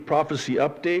prophecy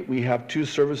update. We have 2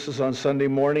 services on Sunday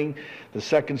morning. The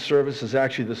second service is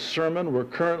actually the sermon. We're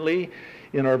currently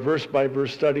in our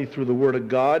verse-by-verse study through the Word of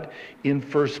God in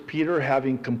 1 Peter,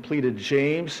 having completed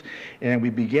James. And we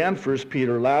began 1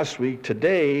 Peter last week.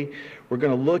 Today, we're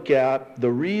going to look at the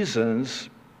reasons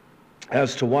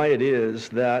as to why it is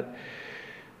that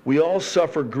we all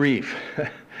suffer grief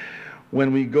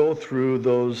when we go through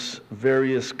those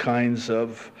various kinds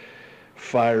of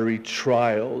fiery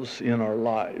trials in our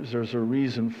lives. There's a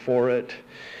reason for it.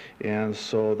 And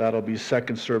so that'll be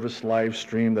second service live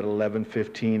streamed at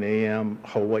 11:15 a.m.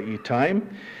 Hawaii time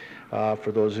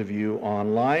for those of you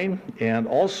online. And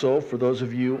also for those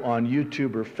of you on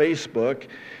YouTube or Facebook,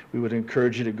 we would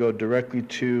encourage you to go directly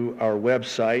to our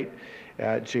website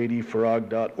at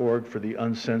jdfarag.org for the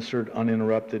uncensored,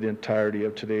 uninterrupted entirety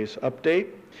of today's update.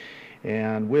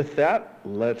 And with that,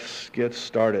 let's get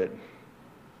started.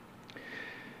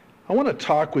 I want to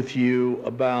talk with you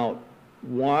about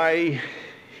why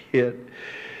it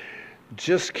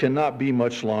just cannot be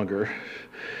much longer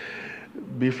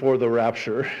before the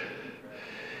rapture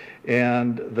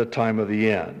and the time of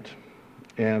the end,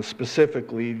 and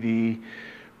specifically the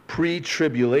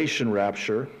pre-tribulation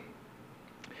rapture,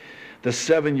 the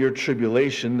 7-year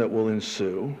tribulation that will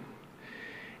ensue,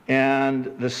 and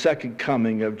the second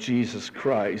coming of Jesus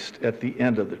Christ at the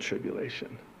end of the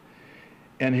tribulation.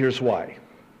 And here's why.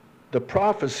 The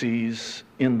prophecies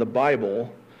in the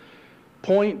Bible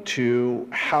point to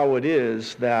how it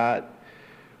is that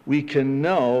we can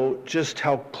know just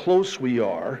how close we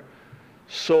are,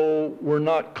 so we're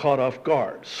not caught off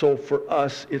guard. So for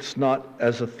us, it's not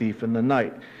as a thief in the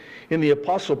night. In the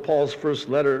Apostle Paul's first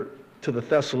letter to the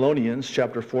Thessalonians,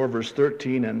 chapter 4, verse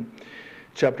 13, and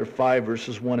chapter 5,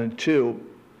 verses 1 and 2,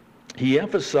 he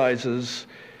emphasizes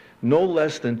no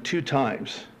less than 2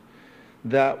 times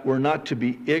that we're not to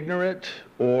be ignorant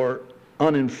or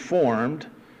uninformed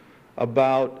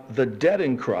about the dead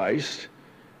in Christ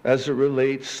as it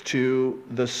relates to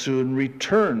the soon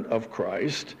return of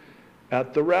Christ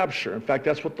at the rapture. In fact,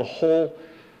 that's what the whole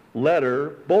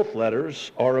letter, both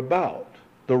letters, are about,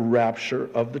 the rapture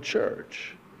of the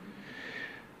church.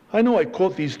 I know I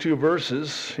quote these 2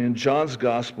 verses in John's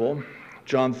Gospel,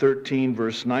 John 13,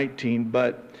 verse 19,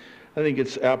 but I think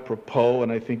it's apropos,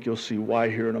 and I think you'll see why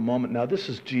here in a moment. Now, this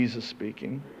is Jesus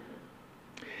speaking.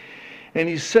 And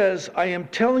he says, I am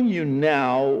telling you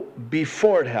now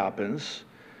before it happens,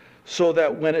 so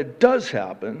that when it does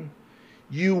happen,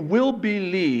 you will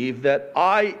believe that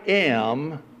I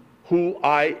am who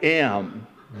I am,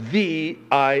 the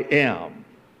I am.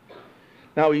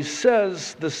 Now, he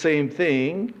says the same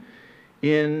thing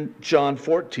in John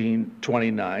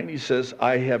 14:29. He says,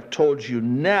 I have told you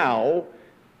now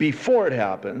before it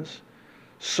happens,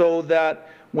 so that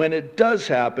when it does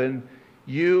happen,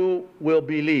 you will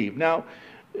believe. Now,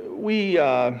 we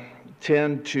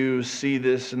tend to see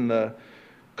this in the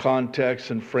context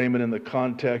and frame it in the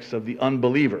context of the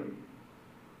unbeliever,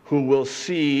 who will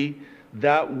see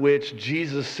that which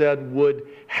Jesus said would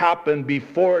happen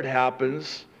before it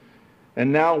happens,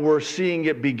 and now we're seeing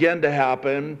it begin to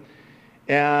happen,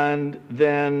 and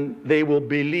then they will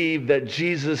believe that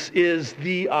Jesus is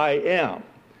the I am.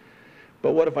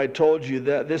 But what if I told you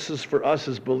that this is for us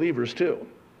as believers too?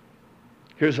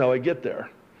 Here's how I get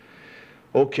there.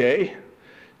 Okay,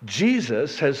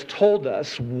 Jesus has told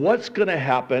us what's going to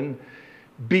happen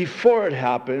before it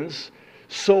happens,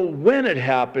 so when it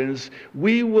happens,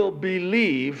 we will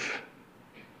believe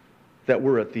that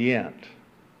we're at the end.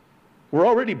 We're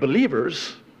already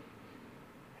believers,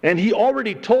 and he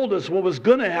already told us what was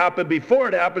going to happen before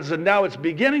it happens, and now it's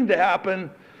beginning to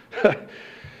happen.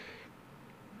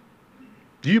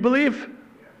 Do you believe?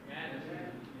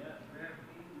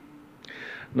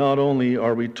 Not only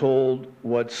are we told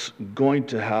what's going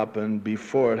to happen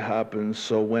before it happens,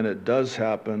 so when it does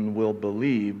happen, we'll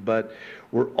believe, but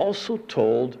we're also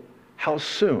told how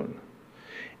soon.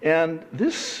 And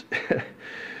this,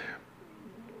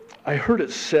 I heard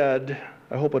it said,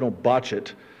 I hope I don't botch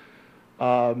it,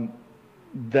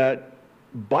 that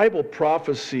Bible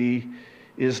prophecy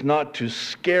is not to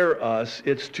scare us,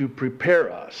 it's to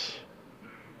prepare us.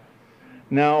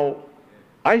 Now,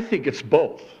 I think it's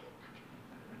both.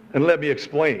 And let me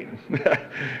explain,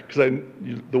 because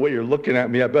the way you're looking at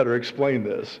me, I better explain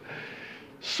this.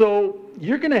 So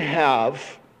you're going to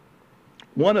have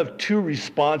one of 2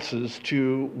 responses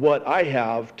to what I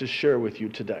have to share with you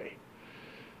today.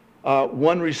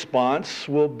 One response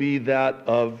will be that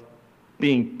of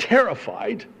being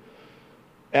terrified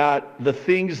at the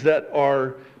things that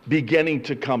are beginning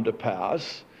to come to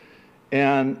pass.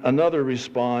 And another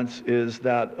response is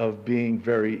that of being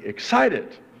very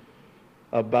excited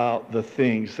about the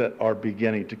things that are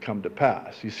beginning to come to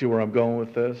pass. You see where I'm going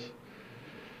with this?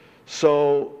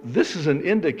 So this is an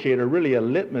indicator, really a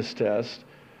litmus test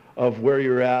of where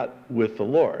you're at with the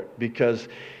Lord. Because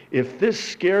if this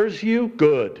scares you,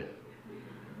 good.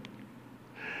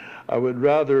 I would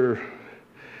rather,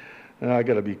 and I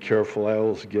got to be careful, I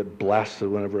always get blasted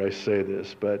whenever I say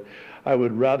this, but I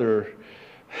would rather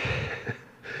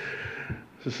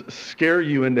scare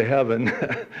you into heaven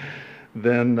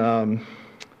than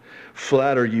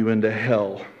flatter you into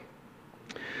hell.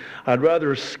 I'd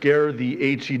rather scare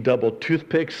the HE double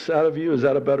toothpicks out of you. Is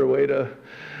that a better way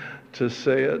to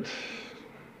say it?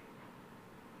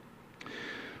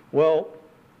 Well,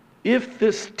 if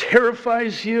this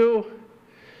terrifies you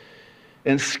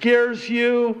and scares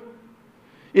you,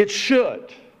 it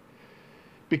should,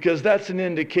 because that's an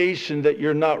indication that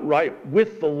you're not right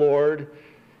with the Lord,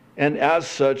 and as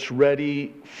such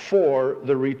ready for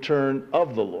the return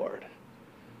of the Lord.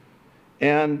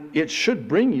 And it should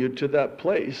bring you to that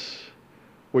place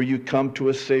where you come to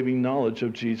a saving knowledge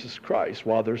of Jesus Christ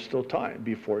while there's still time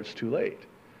before it's too late.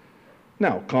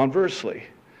 Now, conversely,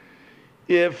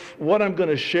 if what I'm going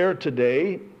to share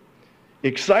today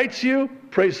excites you,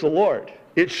 praise the Lord.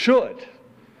 It should.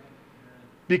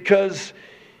 Because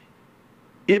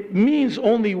it means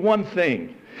only one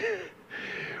thing.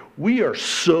 We are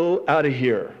so out of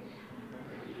here.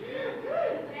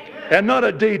 And not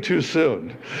a day too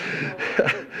soon.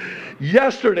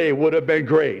 Yesterday would have been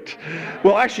great.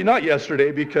 Well, actually not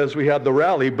yesterday because we had the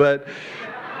rally, but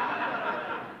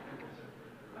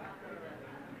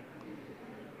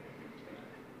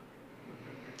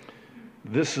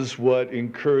this is what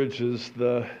encourages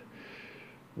the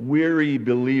weary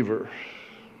believer.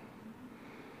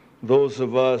 Those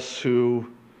of us who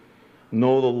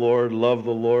know the Lord, love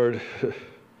the Lord,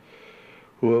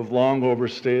 who have long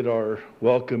overstayed our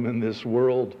welcome in this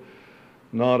world,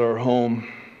 not our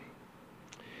home.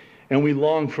 And we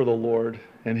long for the Lord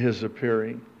and his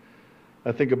appearing.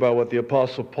 I think about what the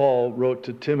Apostle Paul wrote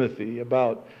to Timothy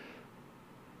about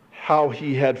how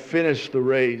he had finished the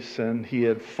race and he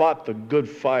had fought the good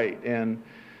fight, and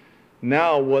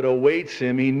now what awaits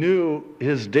him, he knew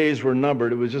his days were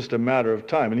numbered. It was just a matter of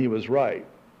time, and he was right.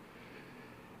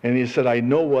 And he said, I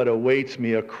know what awaits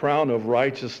me, a crown of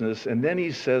righteousness. And then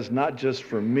he says, not just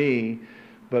for me,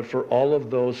 but for all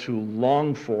of those who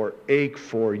long for, ache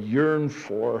for, yearn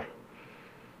for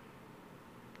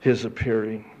his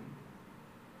appearing.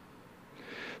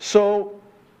 So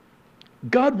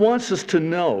God wants us to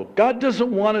know. God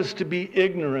doesn't want us to be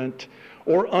ignorant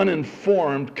or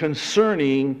uninformed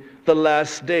concerning the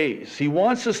last days. He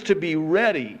wants us to be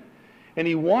ready, and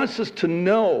he wants us to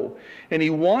know, and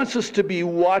he wants us to be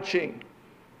watching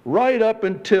right up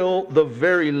until the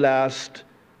very last,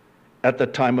 at the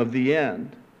time of the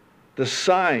end. The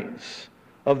signs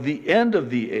of the end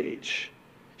of the age.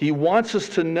 He wants us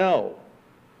to know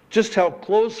just how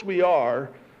close we are,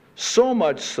 so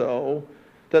much so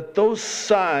that those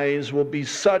signs will be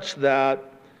such that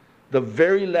the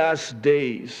very last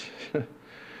days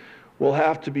will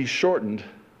have to be shortened,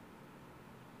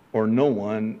 or no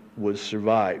one would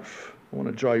survive. I want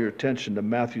to draw your attention to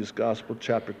Matthew's Gospel,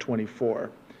 chapter 24,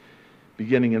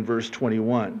 beginning in verse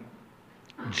 21.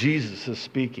 Jesus is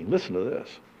speaking. Listen to this.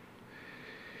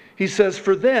 He says,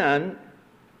 for then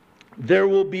there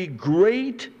will be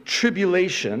great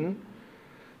tribulation,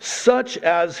 such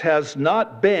as has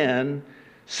not been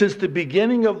since the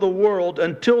beginning of the world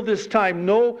until this time,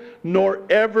 no, nor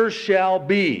ever shall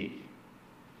be.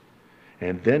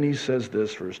 And then he says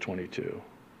this, verse 22.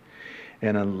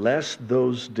 And unless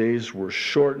those days were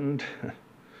shortened,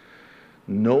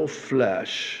 no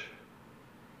flesh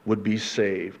would be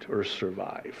saved or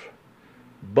survive.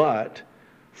 But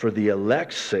for the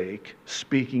elect's sake,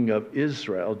 speaking of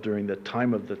Israel during the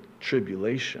time of the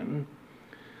tribulation,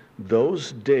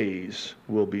 those days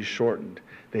will be shortened.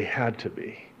 They had to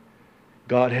be.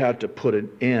 God had to put an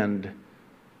end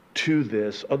to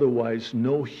this. Otherwise,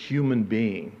 no human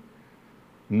being,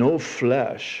 no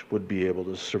flesh would be able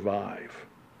to survive.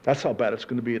 That's how bad it's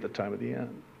going to be at the time of the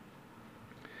end.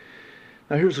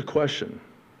 Now here's a question.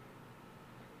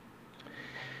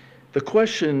 The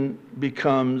question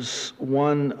becomes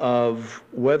one of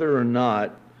whether or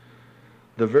not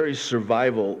the very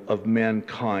survival of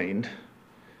mankind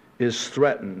is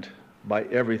threatened by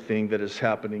everything that is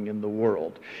happening in the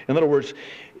world. In other words,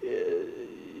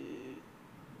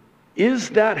 is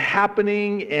that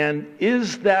happening, and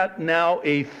is that now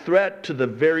a threat to the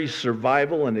very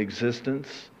survival and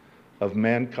existence of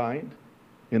mankind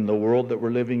in the world that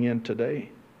we're living in today?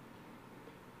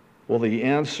 Well, the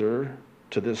answer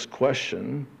to this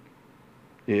question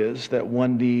is that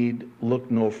one need look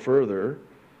no further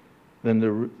than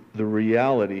the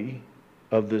reality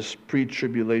of this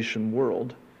pre-tribulation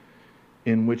world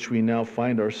in which we now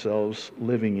find ourselves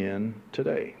living in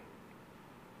today.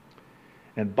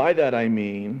 And by that I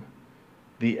mean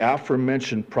the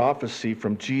aforementioned prophecy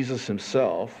from Jesus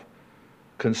himself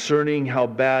concerning how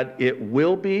bad it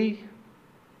will be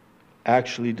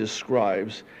actually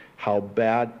describes how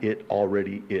bad it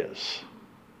already is.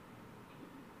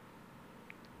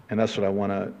 And that's what I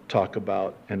want to talk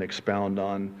about and expound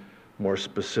on more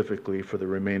specifically for the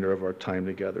remainder of our time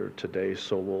together today.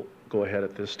 So we'll go ahead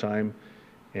at this time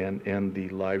and end the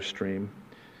live stream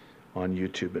on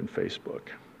YouTube and Facebook.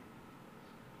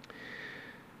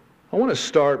 I want to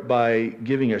start by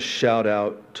giving a shout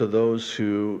out to those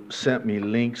who sent me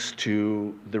links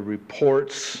to the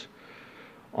reports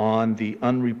on the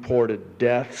unreported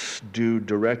deaths due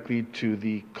directly to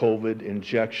the COVID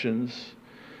injections.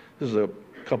 This is a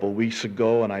couple of weeks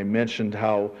ago, and I mentioned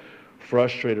how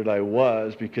frustrated I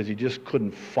was because you just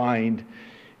couldn't find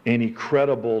any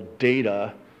credible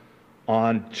data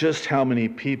on just how many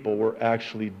people were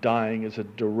actually dying as a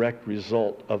direct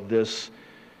result of this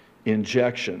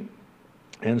injection.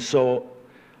 And so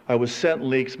I was sent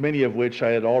links, many of which I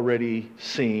had already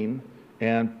seen,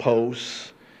 and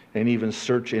posts, and even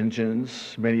search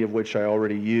engines, many of which I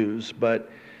already use.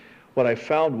 But what I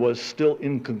found was still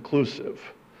inconclusive,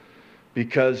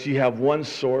 because you have one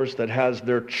source that has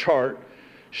their chart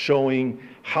showing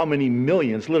how many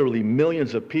millions, literally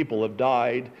millions of people have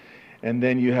died, and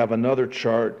then you have another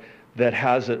chart that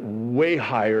has it way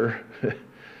higher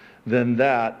than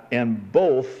that, and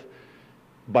both,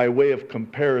 by way of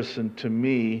comparison to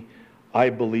me, I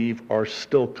believe are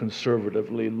still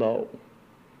conservatively low.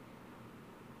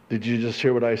 Did you just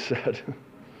hear what I said?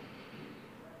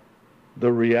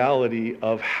 The reality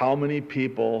of how many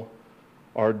people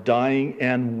are dying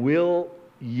and will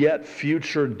yet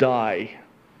future die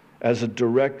as a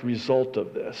direct result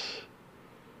of this.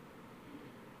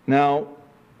 Now,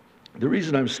 the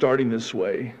reason I'm starting this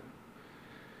way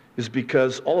is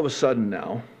because all of a sudden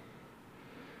now,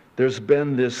 there's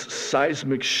been this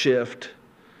seismic shift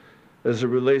as it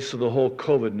relates to the whole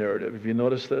COVID narrative. Have you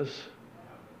noticed this?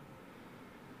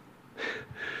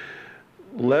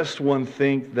 Lest one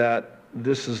think that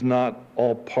this is not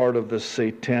all part of the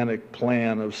satanic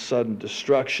plan of sudden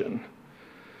destruction,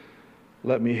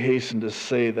 let me hasten to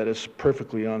say that it's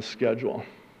perfectly on schedule,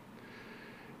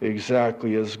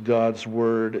 exactly as God's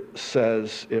word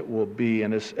says it will be,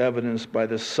 and it's evidenced by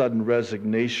the sudden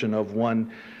resignation of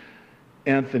one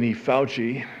Anthony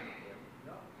Fauci,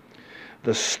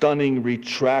 the stunning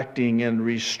retracting and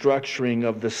restructuring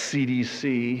of the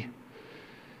CDC,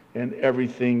 and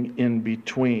everything in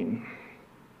between.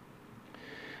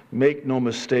 Make no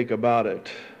mistake about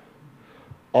it,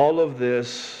 all of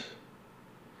this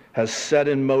has set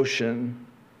in motion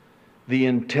the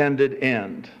intended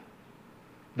end,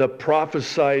 the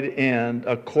prophesied end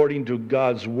according to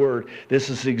God's word. This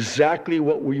is exactly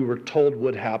what we were told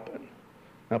would happen.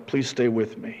 Now please stay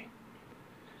with me.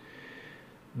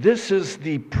 This is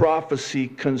the prophecy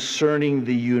concerning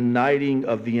the uniting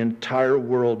of the entire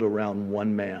world around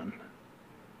one man.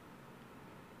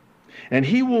 And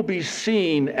he will be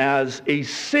seen as a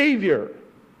savior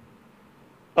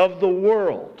of the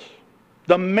world,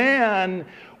 the man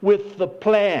with the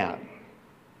plan.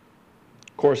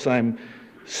 Of course, I'm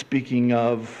speaking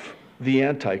of the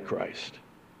Antichrist,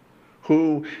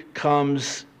 who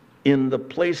comes in the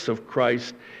place of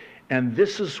Christ. And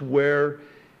this is where,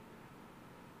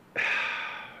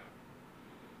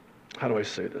 how do I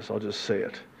say this? I'll just say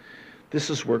it. This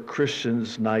is where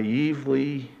Christians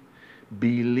naively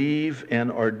believe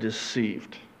and are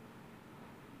deceived.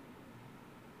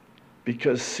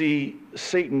 Because, see,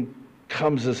 Satan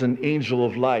comes as an angel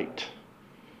of light.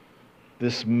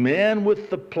 This man with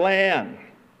the plan,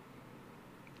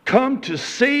 come to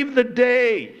save the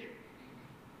day,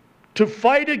 to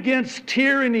fight against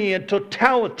tyranny and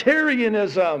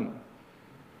totalitarianism,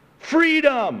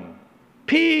 freedom,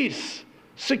 peace,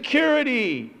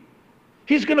 security.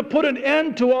 He's going to put an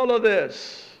end to all of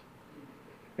this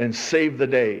and save the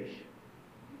day.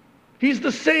 He's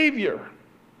the Savior,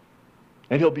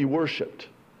 and he'll be worshiped.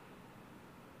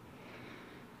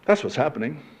 That's what's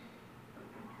happening.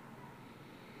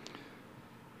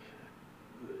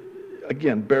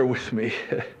 Again, bear with me.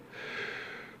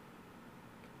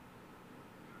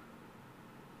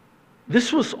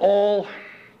 This was all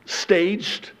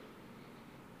staged,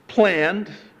 planned.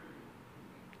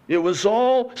 It was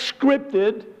all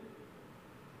scripted,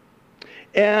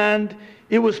 and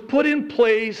it was put in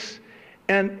place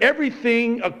and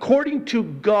everything according to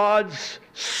God's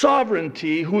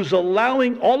sovereignty, who's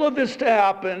allowing all of this to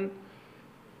happen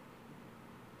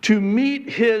to meet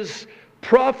his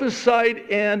prophesied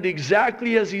end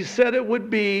exactly as he said it would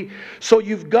be. So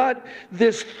you've got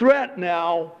this threat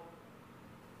now,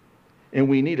 and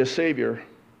we need a Savior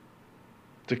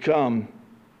to come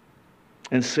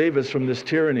and save us from this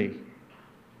tyranny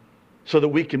so that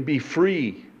we can be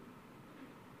free.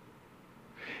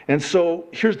 And so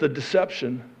here's the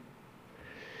deception.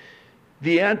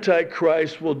 The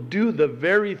Antichrist will do the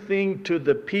very thing to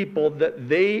the people that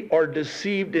they are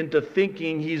deceived into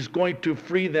thinking he's going to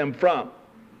free them from.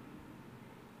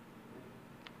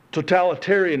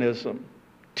 Totalitarianism,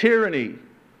 tyranny,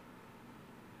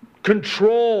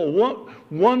 control,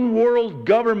 one world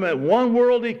government, one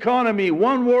world economy,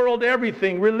 one world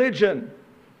everything, religion.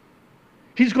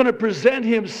 He's going to present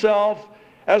himself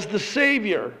as the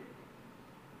Savior.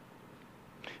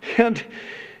 And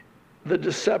the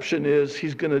deception is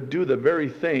he's going to do the very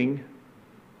thing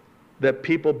that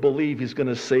people believe he's going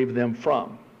to save them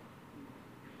from.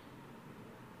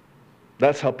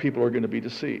 That's how people are going to be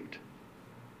deceived.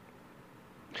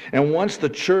 And once the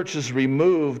church is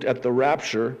removed at the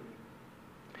rapture,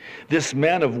 this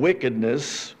man of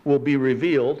wickedness will be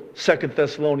revealed, 2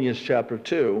 Thessalonians chapter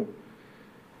 2,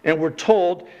 and we're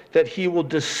told that he will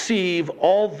deceive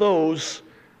all those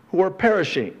who are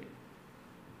perishing.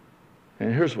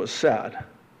 And here's what's sad.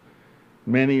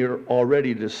 Many are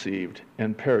already deceived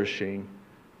and perishing,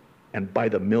 and by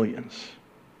the millions.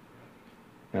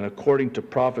 And according to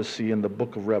prophecy in the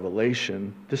book of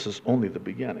Revelation, this is only the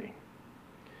beginning.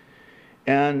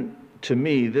 And to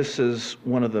me, this is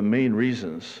one of the main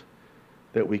reasons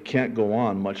that we can't go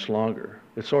on much longer.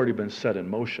 It's already been set in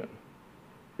motion.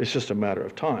 It's just a matter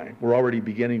of time. We're already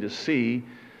beginning to see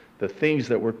the things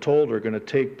that we're told are going to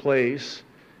take place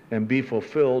and be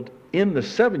fulfilled in the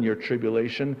 7-year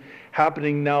tribulation,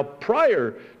 happening now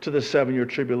prior to the 7-year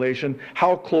tribulation.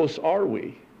 How close are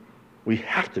we? We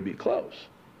have to be close.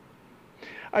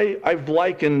 I've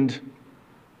likened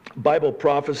Bible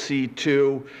prophecy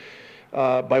to,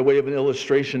 by way of an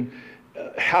illustration,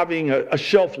 having a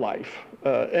shelf life,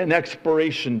 an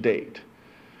expiration date.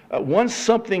 Once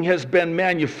something has been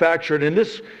manufactured, and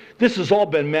this has all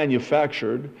been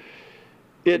manufactured,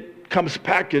 it comes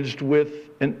packaged with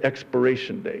an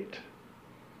expiration date.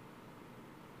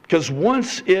 Because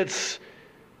once it's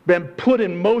been put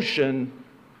in motion,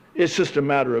 it's just a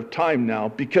matter of time now.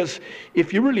 Because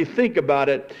if you really think about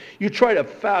it, you try to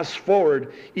fast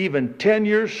forward even 10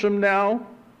 years from now,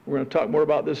 we're going to talk more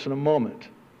about this in a moment,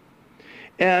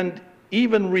 and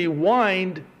even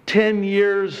rewind 10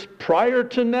 years prior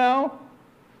to now,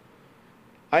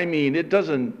 I mean, it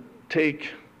doesn't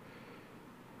take,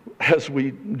 as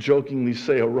we jokingly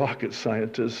say, a rocket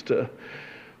scientist to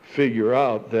figure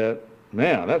out that,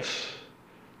 man,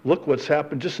 look what's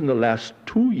happened just in the last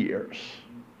 2 years.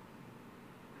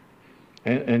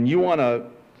 And you want to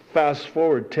fast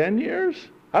forward 10 years?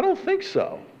 I don't think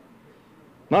so.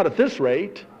 Not at this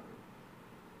rate.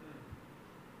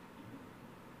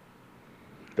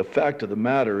 The fact of the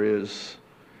matter is,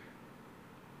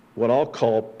 what I'll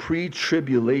call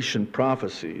pre-tribulation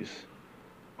prophecies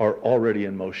are already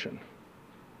in motion.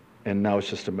 And now it's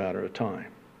just a matter of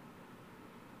time.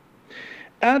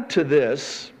 Add to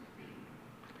this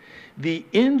the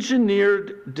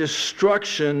engineered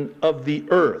destruction of the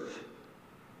earth.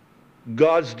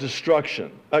 God's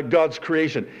destruction, God's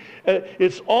creation.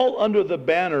 It's all under the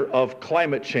banner of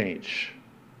climate change.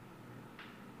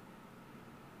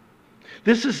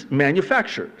 This is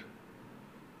manufactured.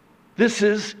 This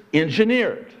is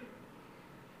engineered.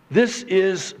 This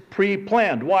is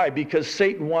pre-planned. Why? Because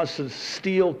Satan wants to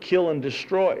steal, kill, and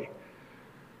destroy.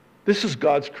 This is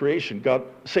God's creation.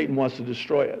 Satan wants to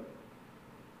destroy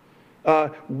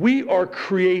it. We are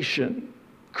creation,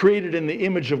 created in the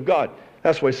image of God.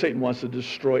 That's why Satan wants to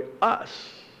destroy us.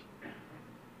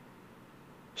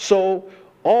 So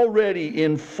already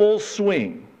in full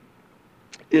swing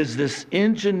is this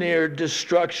engineered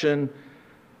destruction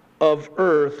of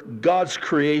earth, God's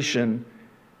creation,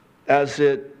 as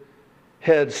it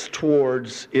heads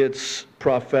towards its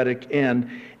prophetic end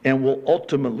and will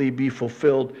ultimately be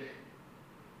fulfilled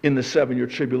in the 7-year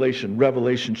tribulation.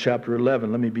 Revelation chapter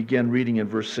 11. Let me begin reading in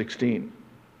verse 16.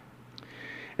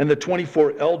 And the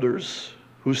 24 elders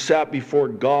who sat before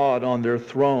God on their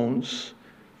thrones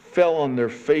fell on their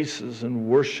faces and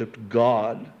worshiped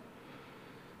God,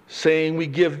 saying, "We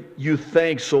give you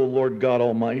thanks, O Lord God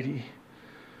Almighty,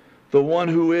 the one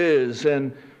who is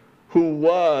and who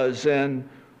was and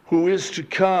who is to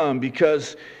come,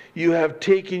 because you have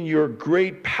taken your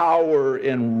great power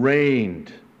and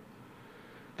reigned.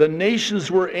 The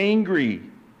nations were angry,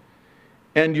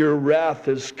 and your wrath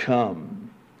has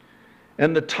come.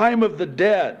 And the time of the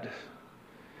dead,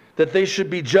 that they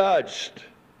should be judged,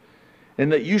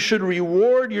 and that you should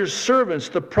reward your servants,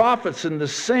 the prophets and the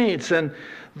saints, and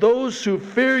those who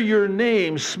fear your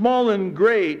name, small and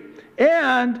great,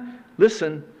 and,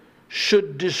 listen,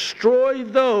 should destroy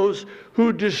those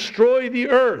who destroy the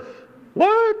earth.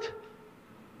 What?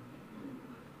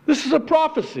 This is a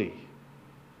prophecy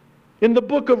in the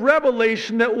book of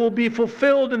Revelation that will be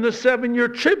fulfilled in the 7-year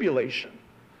tribulation.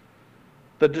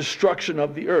 The destruction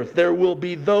of the earth. There will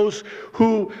be those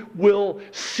who will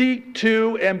seek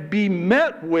to and be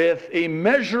met with a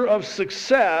measure of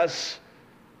success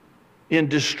in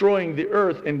destroying the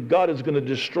earth, and God is going to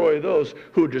destroy those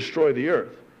who destroy the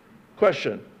earth.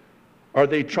 Question, are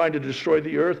they trying to destroy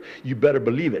the earth? You better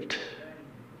believe it.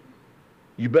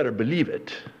 You better believe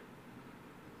it.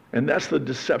 And that's the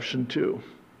deception too.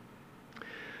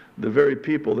 The very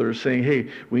people that are saying, hey,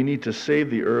 we need to save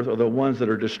the earth are the ones that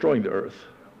are destroying the earth.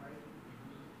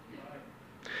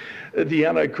 The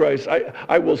Antichrist,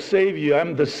 I will save you,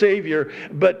 I'm the Savior,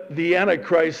 but the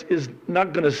Antichrist is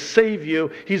not going to save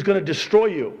you, he's going to destroy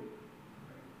you.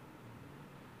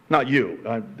 Not you.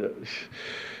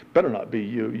 Better not be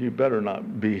you. You better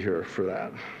not be here for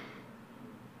that.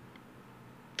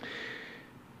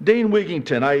 Dane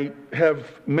Wigington, I have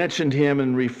mentioned him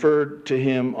and referred to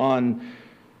him on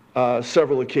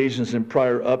several occasions in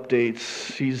prior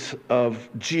updates. He's of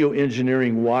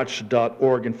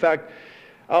geoengineeringwatch.org. In fact,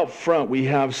 out front we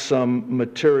have some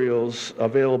materials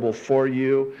available for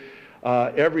you.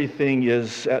 Everything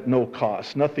is at no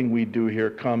cost. Nothing we do here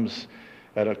comes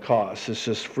at a cost. It's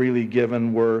just freely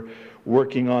given. We're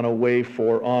working on a way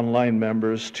for online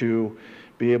members to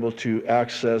be able to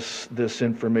access this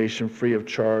information free of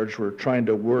charge. We're trying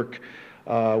to work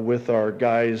with our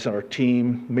guys, our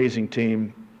team, amazing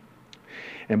team,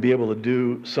 and be able to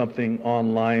do something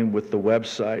online with the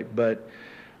website. But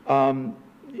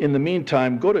in the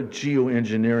meantime, go to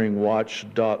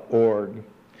geoengineeringwatch.org.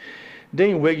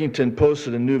 Dane Wigington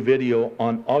posted a new video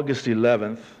on August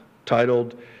 11th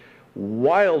titled,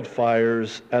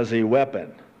 "Wildfires as a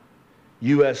Weapon,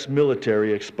 U.S.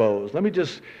 Military Exposed." Let me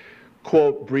just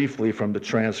quote briefly from the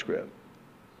transcript.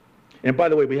 And by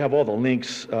the way, we have all the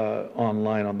links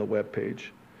online on the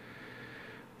webpage.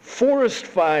 "Forest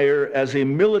fire as a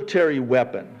military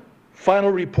weapon.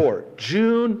 Final report,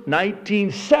 June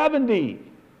 1970.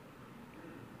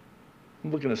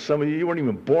 I'm looking at some of you weren't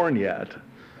even born yet.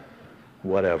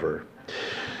 Whatever.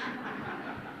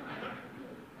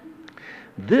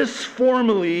 This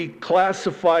formally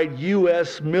classified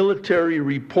U.S. military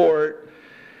report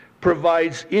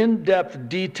provides in-depth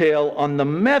detail on the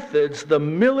methods the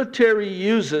military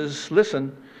uses,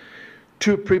 listen,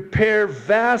 to prepare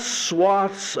vast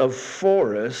swaths of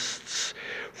forests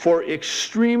for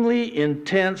extremely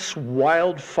intense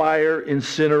wildfire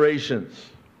incinerations.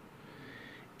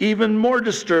 Even more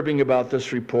disturbing about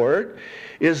this report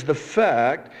is the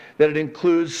fact that it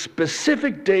includes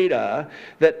specific data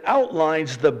that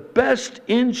outlines the best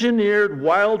engineered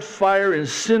wildfire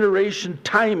incineration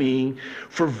timing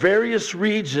for various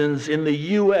regions in the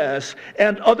U.S.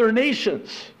 and other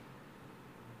nations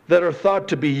that are thought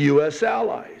to be U.S.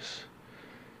 allies.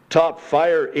 Top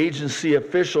fire agency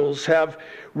officials have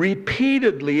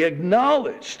repeatedly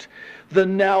acknowledged the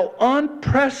now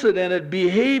unprecedented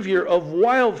behavior of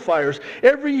wildfires.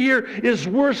 Every year is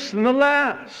worse than the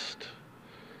last.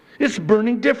 It's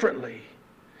burning differently.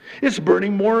 It's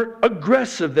burning more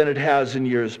aggressive than it has in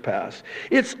years past.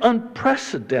 It's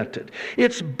unprecedented.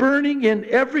 It's burning in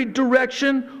every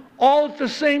direction all at the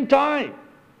same time.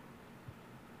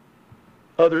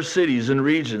 Other cities and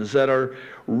regions that are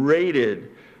rated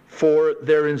for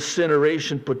their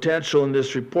incineration potential in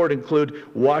this report include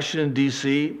Washington,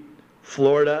 D.C.,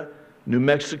 Florida, New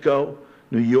Mexico,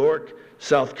 New York,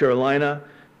 South Carolina,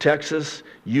 Texas,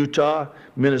 Utah,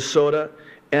 Minnesota,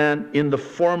 and in the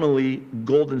formerly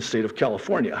golden state of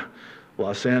California,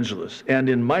 Los Angeles, and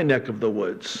in my neck of the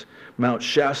woods, Mount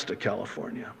Shasta,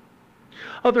 California.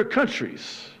 Other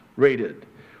countries rated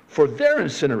for their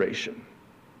incineration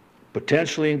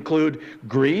potentially include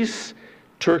Greece,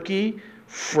 Turkey,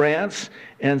 France,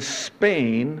 and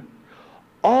Spain,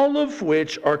 all of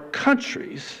which are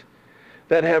countries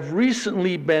that have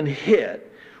recently been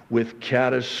hit with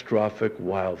catastrophic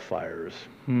wildfires.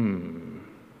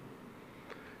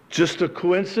 Just a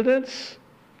coincidence?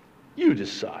 You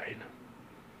decide.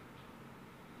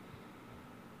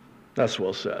 That's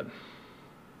well said.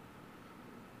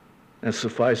 And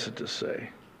suffice it to say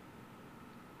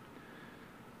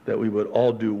that we would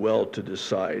all do well to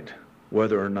decide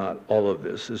whether or not all of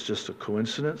this is just a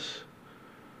coincidence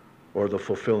or the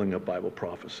fulfilling of Bible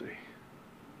prophecy.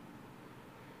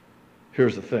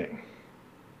 Here's the thing.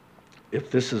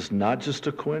 If this is not just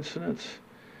a coincidence,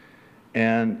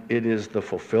 and it is the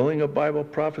fulfilling of Bible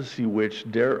prophecy, which,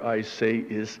 dare I say,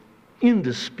 is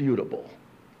indisputable,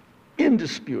 then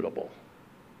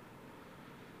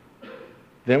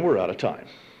we're out of time.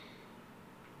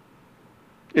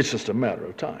 It's just a matter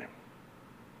of time.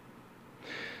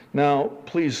 Now,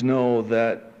 please know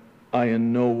that I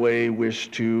in no way wish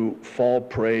to fall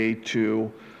prey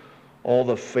to all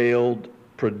the failed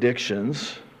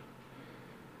predictions,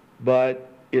 but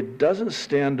it doesn't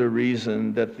stand to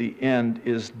reason that the end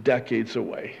is decades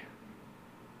away.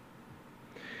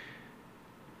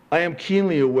 I am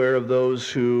keenly aware of those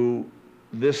who,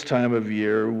 this time of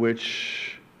year,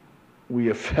 which we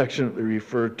affectionately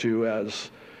refer to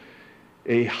as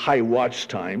a high watch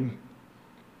time,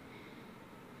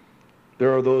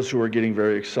 there are those who are getting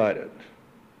very excited.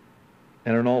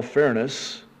 And in all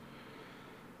fairness,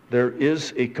 there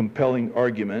is a compelling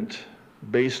argument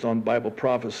based on Bible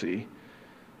prophecy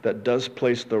that does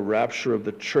place the rapture of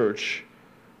the church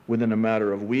within a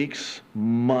matter of weeks,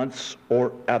 months,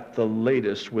 or at the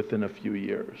latest within a few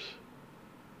years.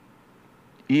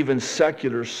 Even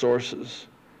secular sources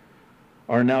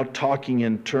are now talking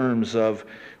in terms of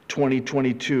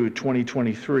 2022,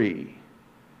 2023,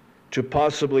 to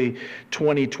possibly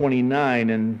 2029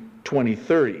 and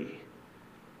 2030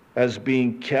 as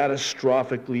being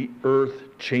catastrophically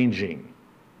earth-changing.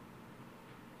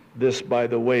 This, by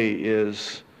the way,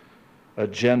 is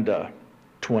Agenda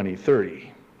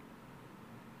 2030.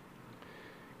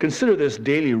 Consider this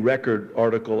Daily Record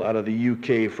article out of the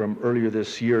UK from earlier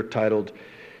this year titled,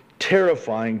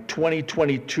 "Terrifying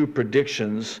 2022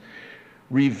 Predictions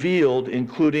Revealed,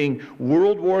 Including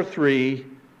World War III,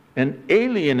 an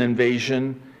Alien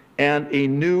Invasion, and a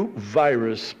New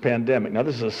Virus Pandemic." Now,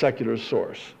 this is a secular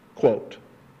source. Quote,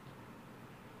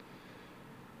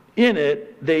 in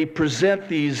it, they present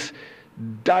these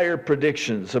dire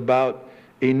predictions about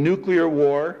a nuclear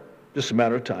war, just a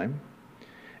matter of time,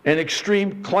 an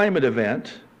extreme climate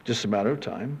event, just a matter of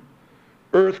time,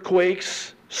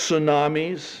 earthquakes,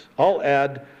 tsunamis, I'll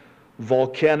add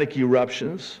volcanic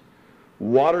eruptions,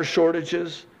 water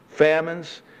shortages,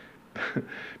 famines,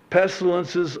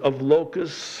 pestilences of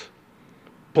locusts,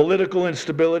 political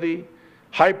instability,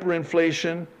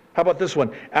 hyperinflation. How about this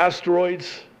one?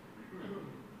 Asteroids,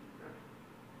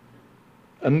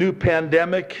 a new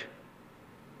pandemic,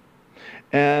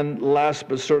 and last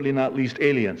but certainly not least,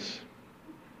 aliens,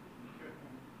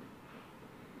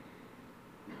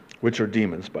 which are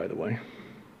demons, by the way.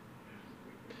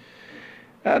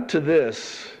 Add to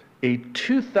this a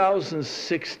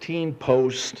 2016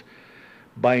 post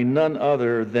by none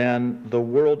other than the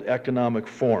World Economic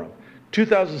Forum.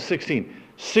 2016,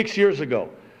 6 years ago,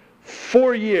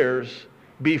 4 years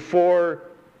before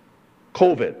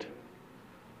COVID.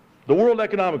 The World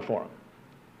Economic Forum.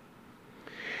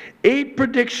 8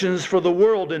 predictions for the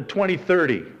world in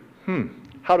 2030.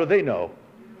 How do they know?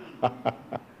 Because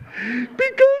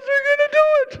they're going to do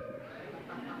it.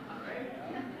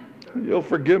 You'll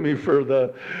forgive me for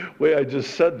the way I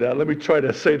just said that. Let me try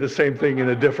to say the same thing in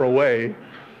a different way.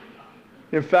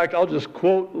 In fact, I'll just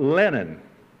quote Lenin,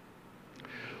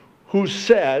 who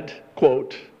said,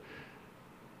 quote,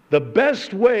 "The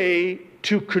best way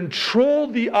to control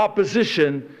the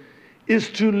opposition is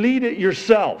to lead it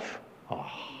yourself." Oh.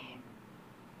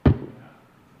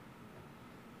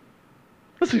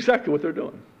 That's exactly what they're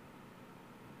doing.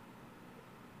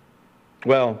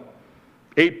 Well,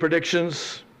 8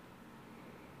 predictions.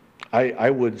 I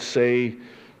would say,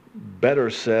 better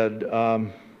said,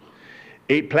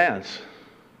 8 plans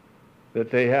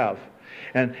that they have.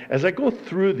 And as I go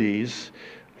through these,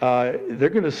 they're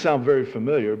going to sound very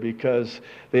familiar because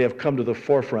they have come to the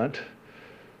forefront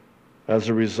as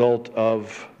a result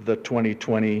of the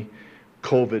 2020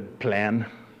 COVID plan.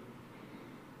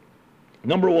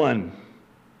 Number 1,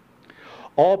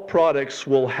 all products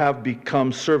will have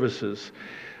become services.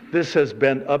 This has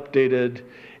been updated,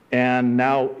 and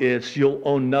now it's you'll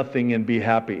own nothing and be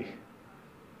happy.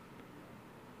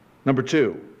 Number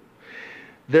 2,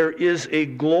 there is a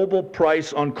global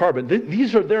price on carbon.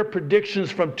 These are their predictions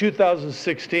from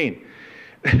 2016.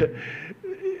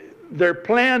 Their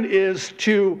plan is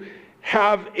to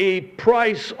have a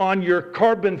price on your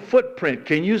carbon footprint.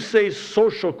 Can you say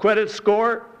social credit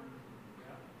score?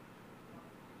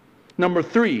 Number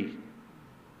 3,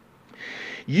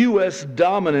 U.S.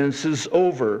 dominance is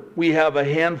over. We have a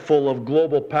handful of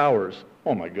global powers.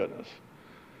 Oh my goodness.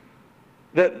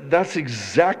 That's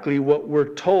exactly what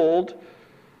we're told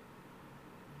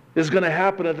is going to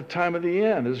happen at the time of the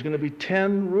end. There's going to be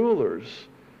 10 rulers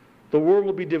The world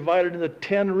will be divided into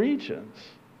 10 regions.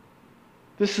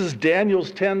 This is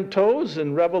Daniel's 10 toes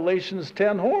and Revelation's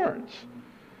 10 horns.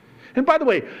 And by the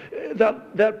way,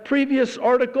 that previous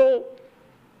article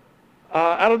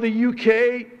out of the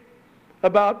UK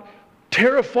about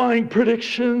terrifying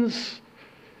predictions,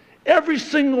 every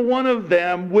single one of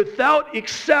them, without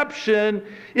exception,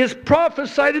 is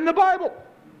prophesied in the Bible.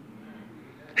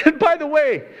 And by the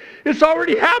way, it's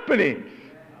already happening.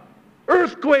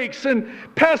 Earthquakes and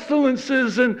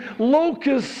pestilences and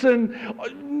locusts and,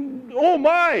 oh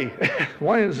my,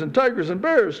 lions and tigers and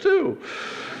bears too.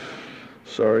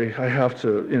 Sorry, I have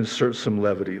to insert some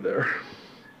levity there.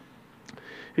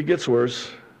 It gets worse.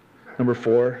 Number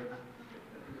 4.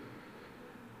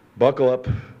 Buckle up.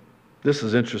 This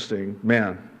is interesting.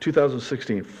 Man,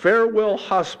 2016. Farewell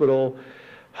Hospital,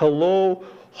 hello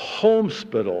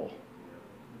Homespital.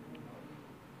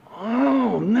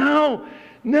 Oh,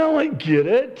 now I get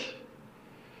it.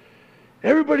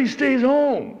 Everybody stays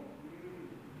home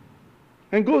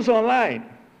and goes online.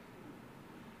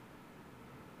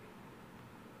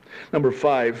 Number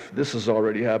 5, this is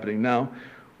already happening now.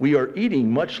 We are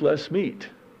eating much less meat.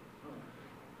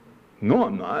 No,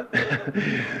 I'm not.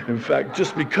 In fact,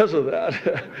 just because of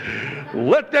that,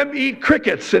 let them eat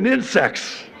crickets and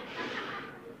insects.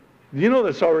 You know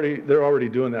they're already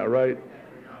doing that, right?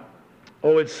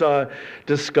 Oh, it's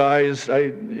disguised.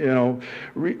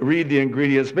 Read the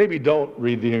ingredients. Maybe don't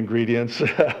read the ingredients.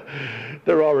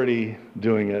 They're already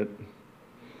doing it.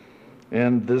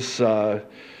 And this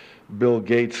Bill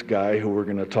Gates guy, who we're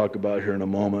going to talk about here in a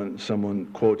moment, someone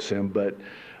quotes him, but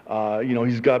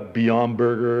he's got Beyond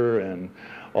Burger and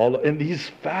and these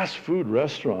fast food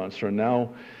restaurants are now,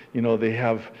 they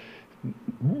have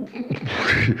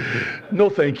no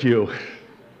thank you.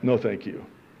 No thank you.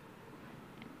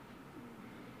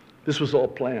 This was all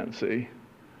planned, see?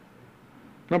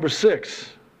 Number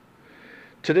 6,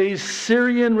 today's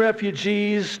Syrian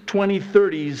refugees,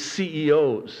 2030's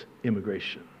CEOs,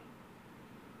 immigration.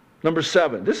 Number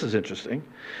 7, this is interesting.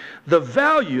 The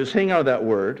values, hang on to that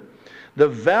word, the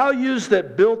values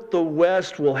that built the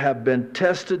West will have been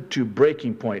tested to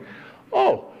breaking point.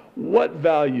 Oh, what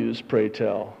values, pray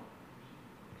tell?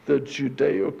 The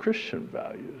Judeo-Christian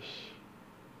values.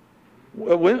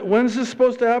 When's this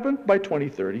supposed to happen? By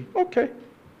 2030. Okay.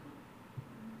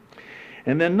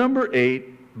 And then number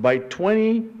 8, by the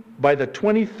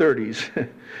 2030s,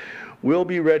 we'll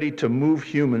be ready to move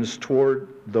humans toward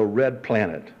the red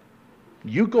planet.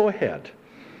 You go ahead.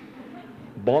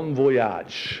 Bon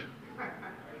voyage.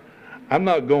 I'm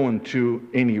not going to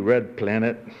any red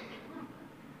planet.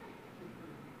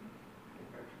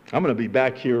 I'm going to be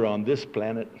back here on this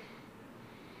planet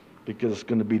because it's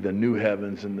going to be the new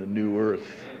heavens and the new earth.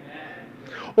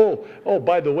 Oh,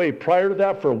 by the way, prior to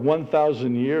that, for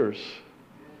 1,000 years,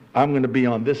 I'm going to be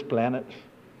on this planet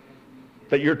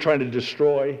that you're trying to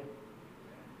destroy.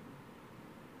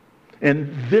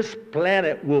 And this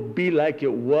planet will be like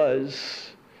it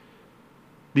was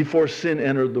before sin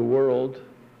entered the world,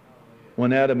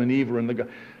 when Adam and Eve were in the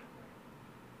garden.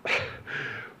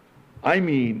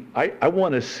 I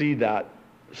want to see that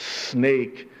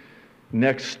snake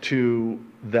next to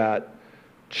that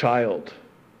child.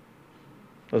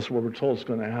 That's what we're told is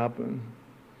going to happen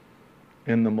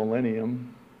in the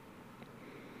millennium.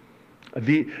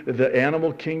 The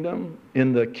animal kingdom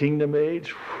in the kingdom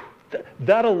age,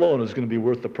 that alone is going to be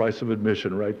worth the price of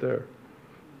admission right there.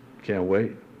 Can't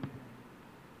wait.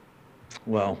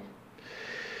 Well,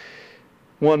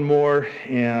 one more,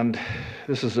 and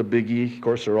this is a biggie. Of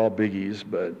course, they're all biggies,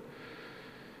 but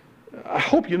I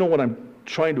hope you know what I'm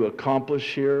trying to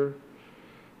accomplish here.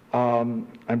 I'm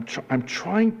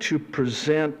trying to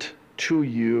present to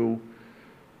you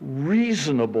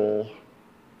reasonable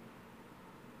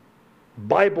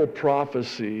Bible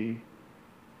prophecy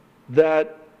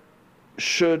that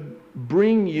should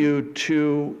bring you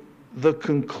to the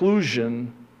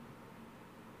conclusion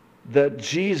that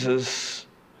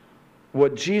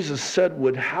what Jesus said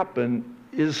would happen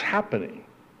is happening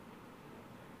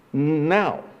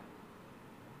now,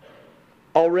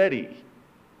 already.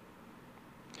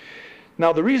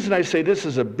 Now, the reason I say this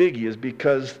is a biggie is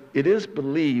because it is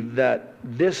believed that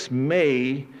this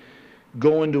may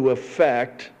go into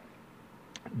effect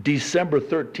December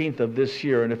 13th of this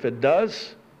year. And if it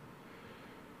does,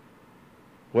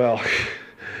 well,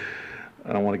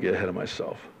 I don't want to get ahead of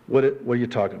myself. What are you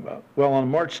talking about? Well, on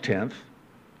March 10th,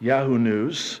 Yahoo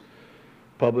News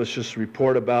published this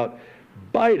report about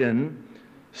Biden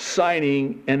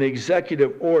signing an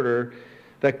executive order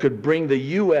that could bring the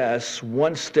U.S.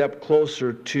 one step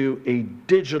closer to a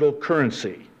digital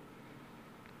currency.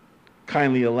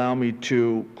 Kindly allow me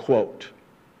to quote.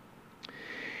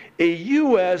 a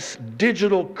U.S.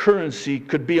 digital currency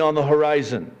could be on the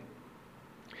horizon.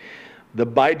 The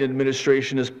Biden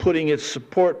administration is putting its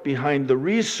support behind the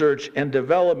research and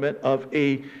development of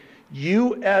a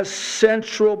U.S.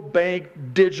 central bank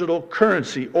digital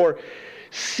currency, or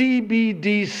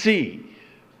CBDC.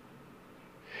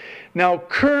 Now,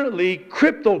 currently,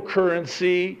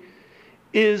 cryptocurrency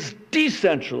is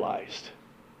decentralized.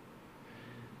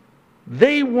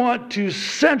 They want to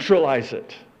centralize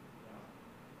it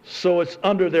so it's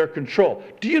under their control.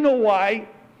 Do you know why?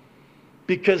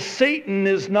 Because Satan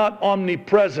is not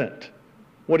omnipresent.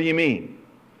 What do you mean?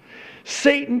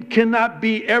 Satan cannot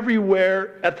be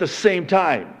everywhere at the same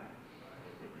time.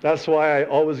 That's why I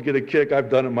always get a kick. I've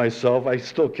done it myself. I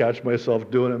still catch myself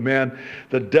doing it. Man,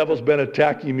 the devil's been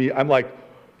attacking me. I'm like,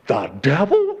 the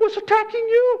devil was attacking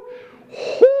you?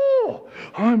 Oh,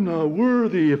 I'm not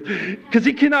worthy. Because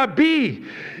he cannot be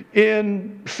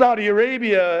in Saudi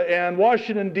Arabia and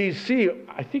Washington, D.C.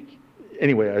 I think,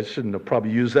 anyway, I shouldn't have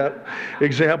probably used that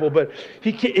example, but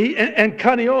he and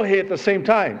Kaneohe at the same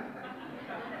time.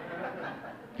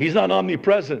 He's not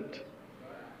omnipresent.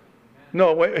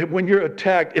 No, when you're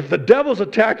attacked, if the devil's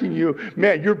attacking you,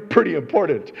 man, you're pretty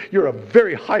important. You're a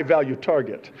very high-value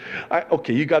target.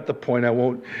 Okay, you got the point. I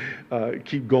won't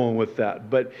keep going with that.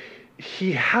 But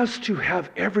he has to have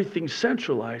everything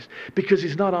centralized because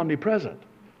he's not omnipresent.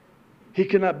 He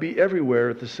cannot be everywhere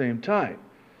at the same time.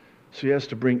 So he has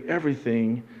to bring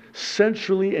everything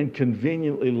centrally and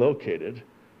conveniently located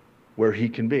where he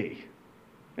can be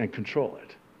and control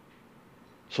it.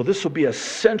 So this will be a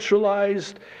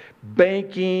centralized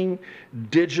banking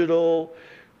digital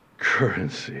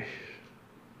currency.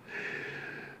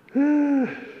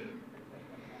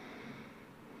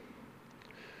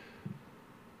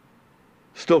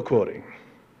 Still quoting.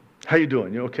 How you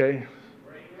doing? You okay?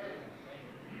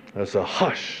 As a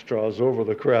hush draws over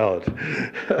the crowd.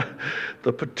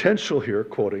 The potential here,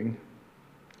 quoting,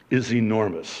 is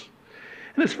enormous.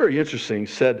 And it's very interesting,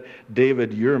 said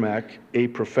David Yermak, a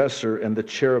professor and the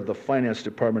chair of the finance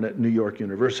department at New York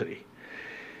University.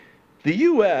 The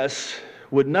U.S.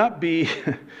 would not be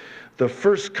the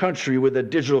first country with a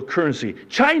digital currency.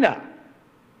 China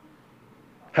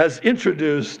has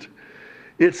introduced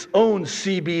its own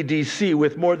CBDC,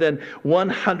 with more than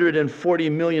 140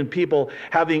 million people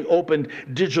having opened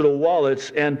digital wallets,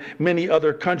 and many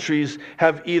other countries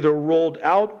have either rolled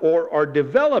out or are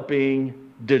developing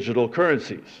digital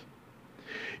currencies.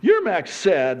 Yermak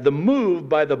said the move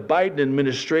by the Biden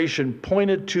administration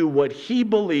pointed to what he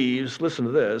believes, listen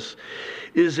to this,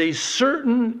 is a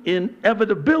certain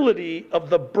inevitability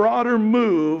of the broader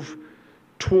move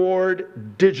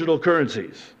toward digital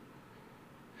currencies.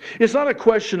 It's not a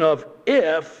question of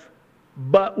if,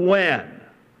 but when.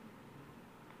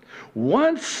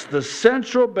 Once the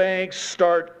central banks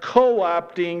start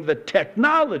co-opting the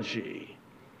technology,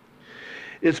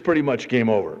 it's pretty much game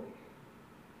over.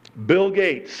 Bill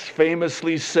Gates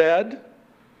famously said,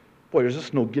 boy, there's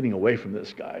just no getting away from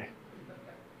this guy.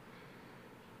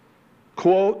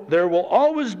 Quote, "There will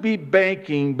always be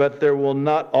banking, but there will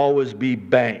not always be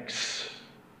banks,"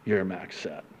 Yermak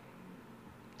said.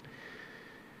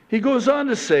 He goes on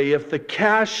to say, if the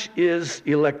cash is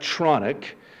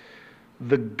electronic,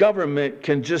 the government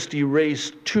can just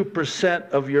erase 2%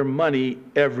 of your money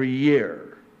every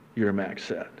year, Yermak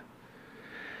said.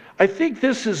 I think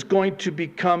this is going to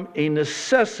become a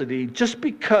necessity just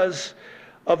because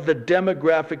of the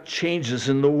demographic changes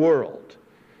in the world.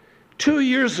 2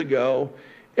 years ago,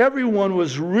 everyone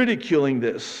was ridiculing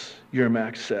this,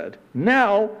 Yermak said.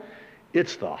 Now,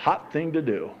 it's the hot thing to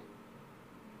do.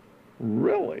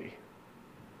 Really?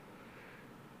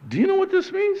 Do you know what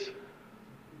this means?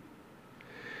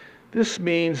 This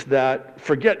means that,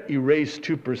 forget erase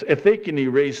 2%. If they can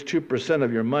erase 2%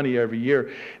 of your money every year,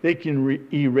 they can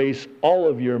erase all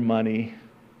of your money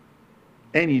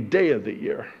any day of the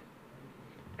year.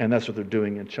 And that's what they're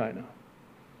doing in China.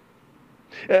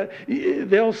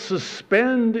 They'll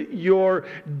suspend your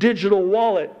digital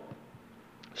wallet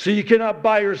so you cannot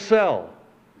buy or sell.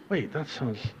 Wait, that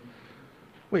sounds...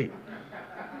 Wait.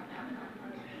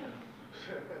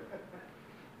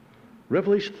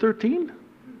 Revelation 13?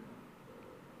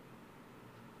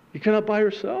 You cannot buy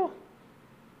or sell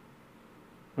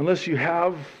unless you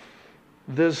have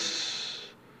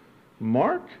this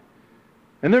mark.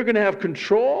 And they're going to have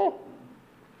control,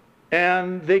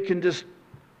 and they can just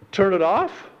turn it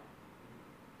off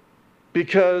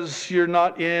because you're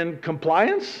not in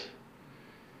compliance.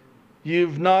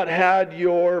 You've not had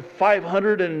your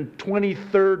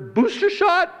 523rd booster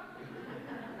shot.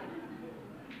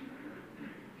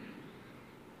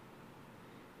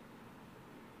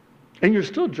 And you're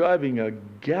still driving a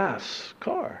gas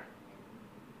car.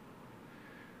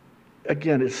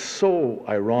 again, it's so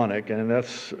ironic, and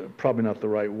that's probably not the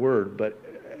right word, but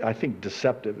I think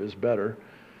deceptive is better.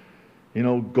 You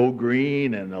know, go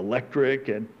green and electric.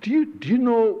 And do you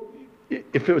know,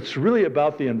 if it's really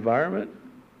about the environment,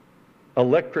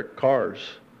 electric cars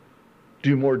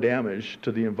do more damage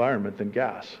to the environment than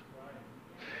gas?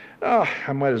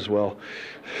 I might as well.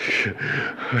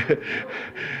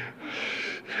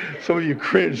 Some of you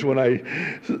cringe when I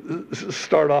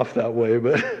start off that way,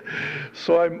 but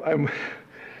so I'm.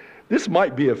 This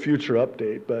might be a future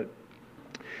update, but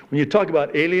when you talk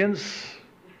about aliens,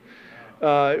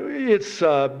 it's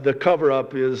the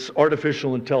cover-up is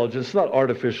artificial intelligence. It's not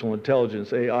artificial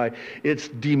intelligence, AI. It's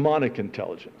demonic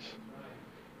intelligence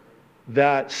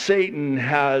that Satan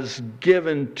has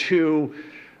given to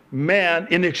man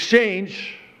in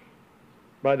exchange,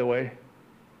 by the way,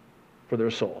 for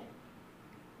their soul.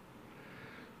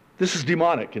 This is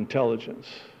demonic intelligence.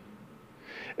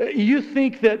 You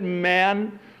think that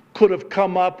man could have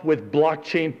come up with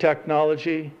blockchain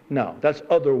technology? No, that's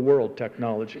otherworld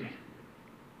technology.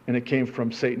 And it came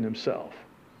from Satan himself.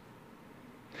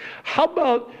 How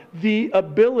about the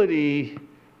ability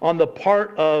on the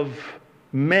part of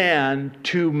man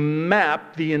to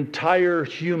map the entire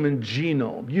human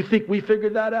genome? You think we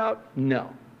figured that out?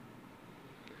 No.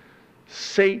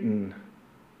 Satan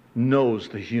knows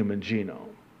the human genome.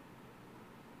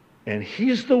 And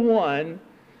he's the one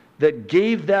that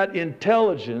gave that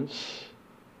intelligence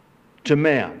to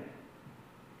man.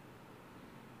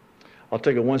 I'll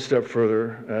take it one step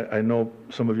further. I know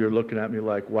some of you are looking at me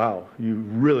like, wow, you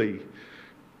really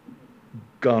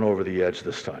gone over the edge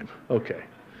this time. Okay.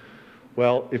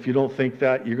 Well, if you don't think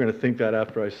that, you're going to think that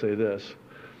after I say this.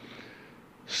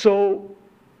 So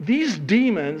these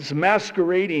demons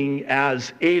masquerading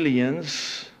as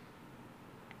aliens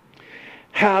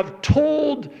have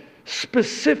told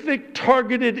specific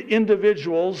targeted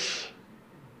individuals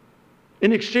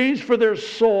in exchange for their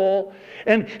soul,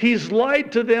 and he's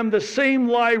lied to them the same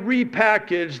lie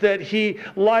repackaged that he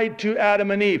lied to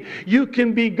Adam and Eve. You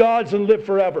can be gods and live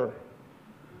forever.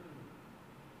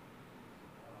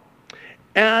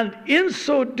 And in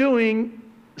so doing,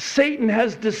 Satan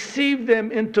has deceived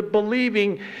them into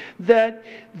believing that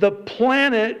the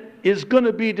planet is going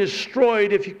to be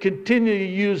destroyed if you continue to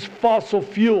use fossil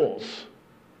fuels.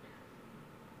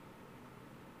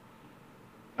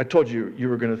 I told you you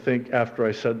were going to think after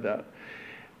I said that.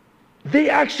 They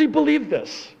actually believe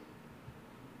this.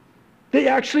 They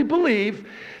actually believe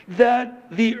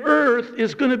that the earth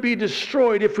is going to be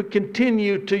destroyed if we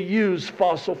continue to use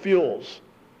fossil fuels.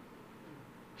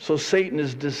 So Satan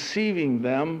is deceiving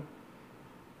them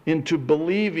into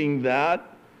believing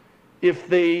that if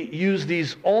they use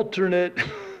these alternate,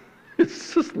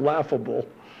 it's just laughable.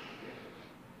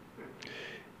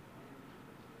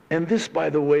 And this, by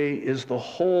the way, is the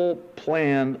whole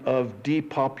plan of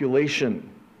depopulation.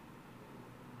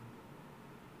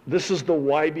 This is the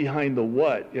why behind the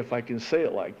what, if I can say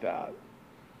it like that.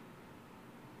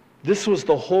 This was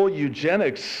the whole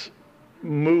eugenics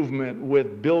movement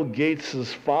with Bill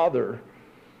Gates' father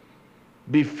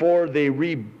before they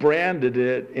rebranded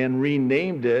it and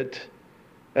renamed it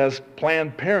as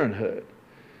Planned Parenthood.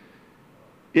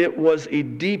 It was a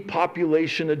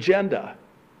depopulation agenda.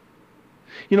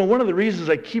 You know, one of the reasons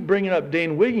I keep bringing up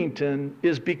Dane Wigington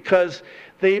is because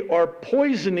they are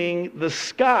poisoning the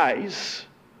skies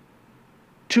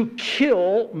to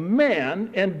kill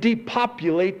man and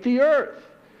depopulate the earth.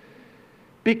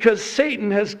 Because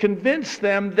Satan has convinced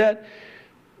them that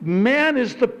man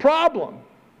is the problem.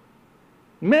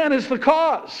 Man is the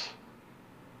cause.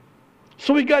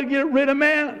 So we got to get rid of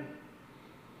man.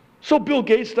 So Bill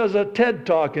Gates does a TED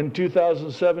Talk in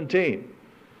 2017.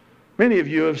 Many of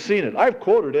you have seen it. I've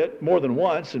quoted it more than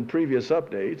once in previous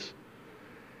updates.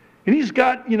 And he's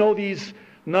got, you know, these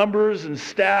numbers and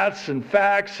stats and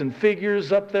facts and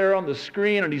figures up there on the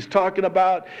screen, and he's talking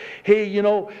about, hey, you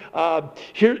know,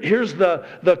 here's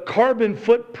the carbon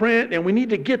footprint, and we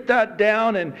need to get that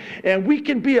down, and we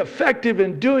can be effective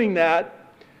in doing that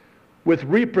with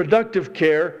reproductive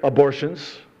care,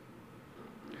 abortions,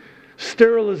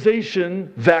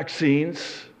 sterilization,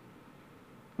 vaccines.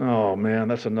 Oh man,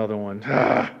 that's another one.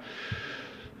 Nah,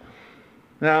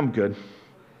 I'm good.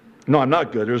 No, I'm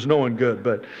not good. There's no one good,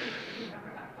 but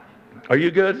are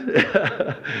you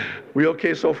good? We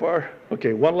okay so far?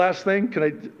 Okay, one last thing. Can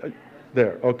I?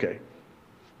 There, okay.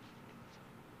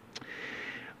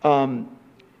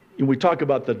 We talk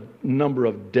about the number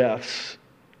of deaths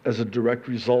as a direct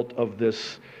result of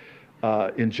this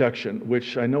injection,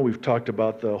 which I know we've talked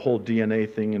about the whole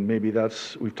DNA thing, and maybe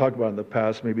we've talked about it in the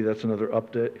past. Maybe that's another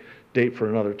update for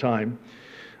another time.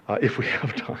 if we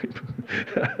have time.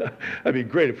 That'd be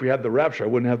great if we had the rapture. I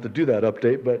wouldn't have to do that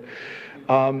update. But,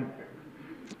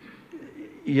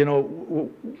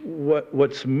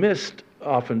 what's missed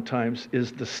oftentimes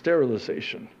is the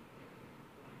sterilization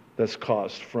that's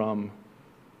caused from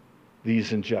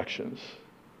these injections.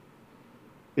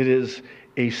 It is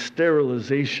a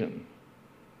sterilization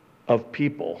of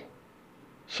people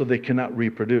so they cannot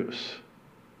reproduce.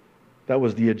 That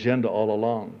was the agenda all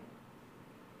along,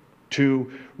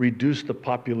 to reduce the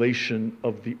population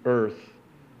of the earth,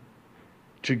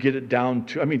 to get it down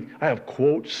to, I have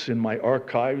quotes in my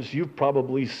archives, you've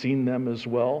probably seen them as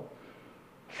well,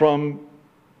 from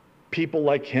people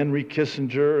like Henry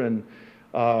Kissinger and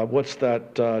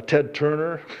Ted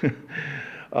Turner,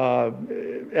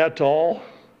 et al.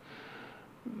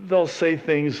 They'll say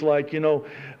things like,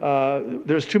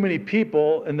 there's too many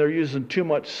people and they're using too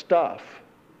much stuff,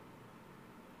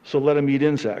 so let them eat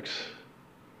insects.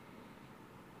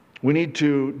 We need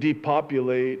to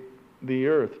depopulate the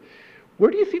earth.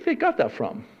 Where do you think they got that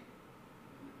from?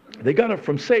 They got it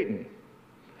from Satan.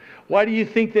 Why do you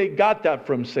think they got that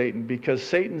from Satan? Because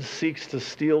Satan seeks to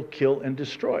steal, kill, and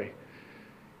destroy.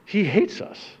 He hates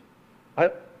us.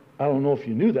 I don't know if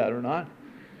you knew that or not.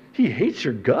 He hates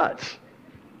your guts.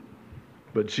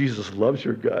 But Jesus loves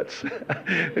your guts.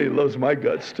 He loves my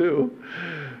guts too.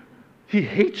 He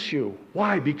hates you.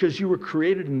 Why? Because you were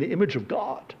created in the image of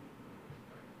God.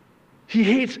 He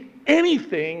hates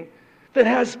anything that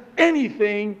has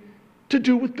anything to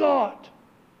do with God.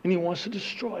 And he wants to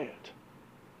destroy it.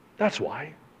 That's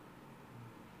why.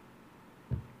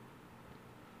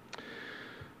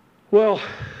 Well,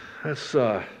 this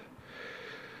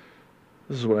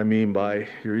is what I mean by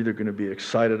you're either going to be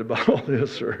excited about all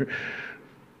this or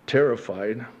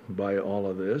terrified by all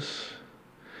of this.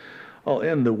 I'll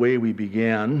end the way we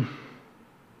began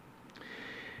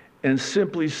and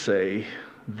simply say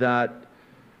that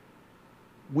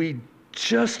we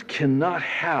just cannot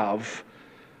have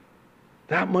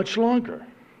that much longer.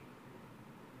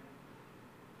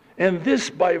 And this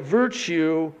by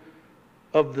virtue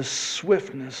of the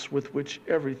swiftness with which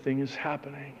everything is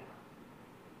happening.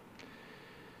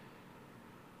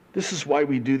 This is why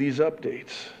we do these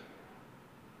updates.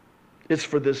 It's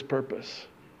for this purpose.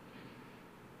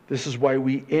 This is why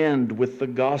we end with the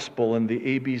gospel and the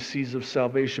ABCs of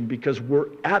salvation, because we're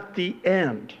at the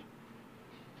end.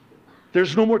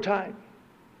 There's no more time.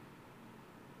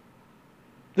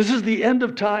 This is the end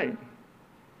of time.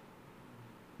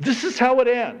 This is how it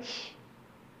ends.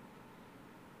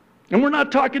 And we're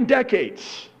not talking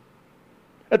decades.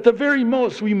 At the very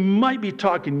most, we might be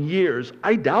talking years.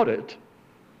 I doubt it.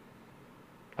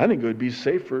 I think it would be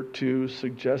safer to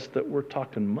suggest that we're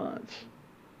talking months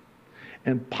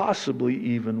and possibly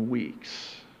even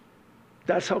weeks.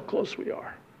 That's how close we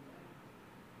are.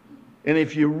 And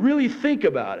if you really think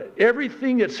about it,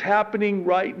 everything that's happening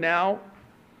right now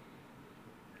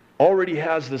already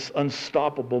has this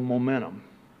unstoppable momentum.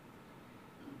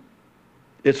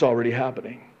 It's already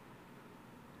happening.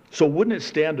 So wouldn't it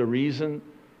stand to reason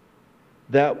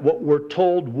that what we're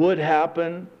told would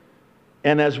happen,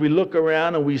 and as we look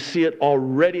around and we see it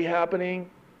already happening,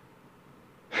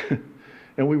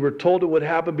 and we were told it would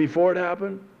happen before it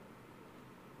happened,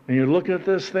 and you're looking at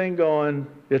this thing going,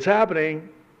 it's happening.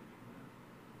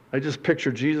 I just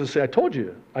picture Jesus say, I told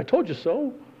you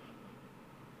so.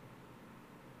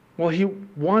 Well, he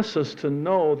wants us to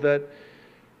know that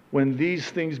when these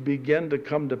things begin to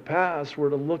come to pass, we're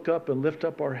to look up and lift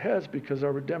up our heads because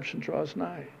our redemption draws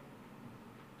nigh.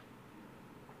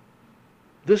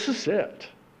 This is it.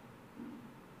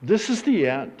 This is the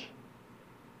end.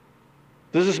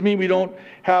 Does this mean we don't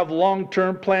have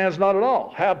long-term plans? Not at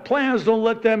all. Have plans, don't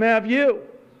let them have you.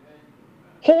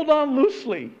 Hold on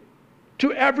loosely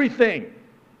to everything.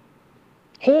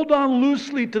 Hold on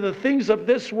loosely to the things of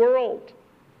this world.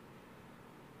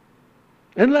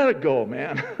 And let it go,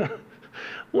 man.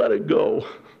 Let it go.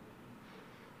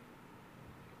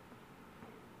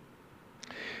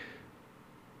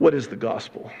 What is the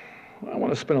gospel? I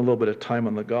want to spend a little bit of time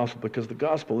on the gospel because the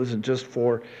gospel isn't just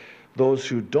for those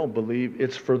who don't believe,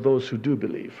 it's for those who do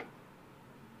believe.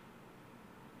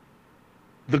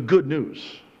 The good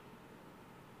news.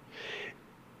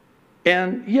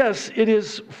 And yes, it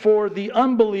is for the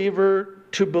unbeliever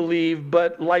to believe,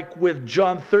 but like with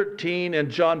John 13 and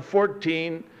John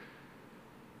 14,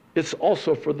 it's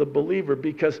also for the believer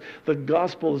because the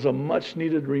gospel is a much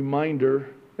needed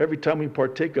reminder. Every time we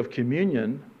partake of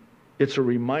communion, it's a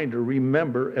reminder.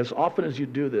 Remember, as often as you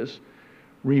do this,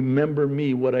 remember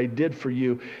me, what I did for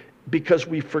you, because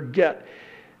we forget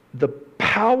the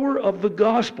power of the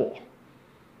gospel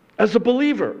as a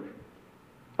believer.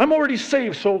 I'm already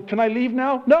saved, so can I leave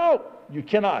now? No, you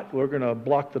cannot. We're going to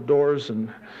block the doors.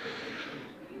 And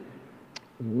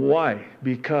why?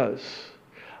 Because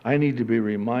I need to be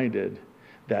reminded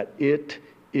that it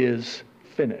is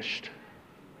finished.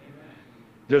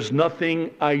 There's nothing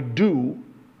I do.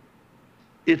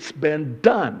 It's been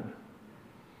done.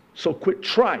 So quit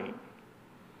trying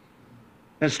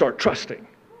and start trusting.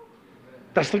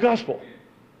 That's the gospel.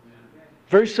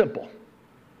 Very simple.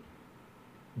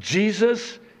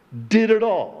 Jesus did it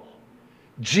all.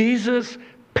 Jesus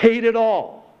paid it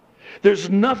all. There's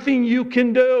nothing you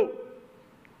can do.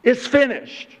 It's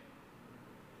finished.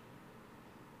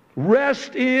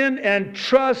 Rest in and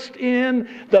trust in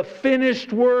the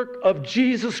finished work of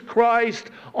Jesus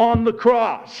Christ on the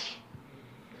cross.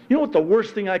 You know what the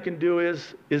worst thing I can do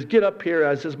is get up here,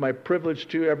 as is my privilege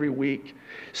to every week,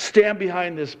 stand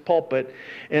behind this pulpit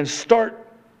and start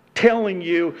telling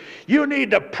you, you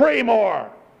need to pray more.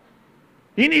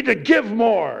 You need to give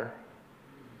more.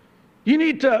 You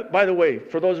need to, by the way,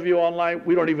 for those of you online,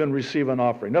 we don't even receive an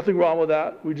offering. Nothing wrong with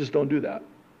that. We just don't do that.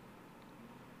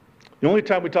 The only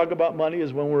time we talk about money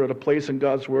is when we're at a place in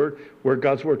God's Word where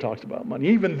God's Word talks about money.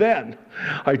 Even then,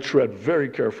 I tread very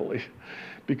carefully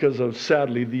because of,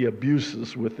 sadly, the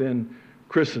abuses within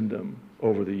Christendom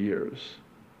over the years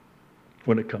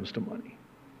when it comes to money.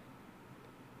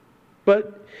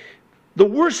 But the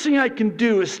worst thing I can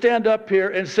do is stand up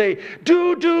here and say,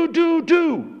 do.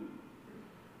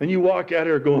 And you walk out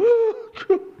here going,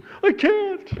 oh, I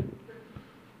can't.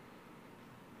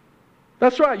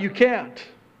 That's right, you can't.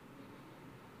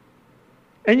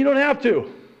 And you don't have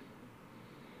to.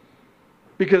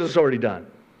 Because it's already done.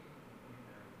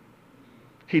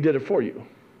 He did it for you.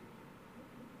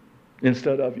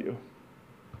 Instead of you.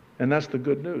 And that's the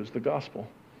good news, the gospel.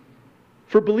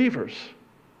 For believers.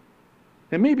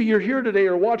 And maybe you're here today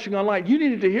or watching online. You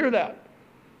needed to hear that.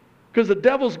 Because the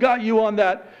devil's got you on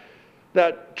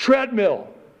that treadmill.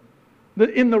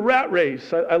 In the rat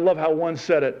race. I love how one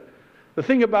said it. The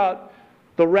thing about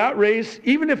the rat race,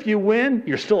 even if you win,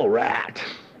 you're still a rat.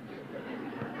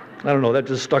 I don't know, that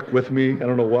just stuck with me. I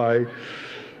don't know why.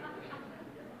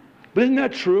 But isn't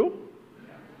that true?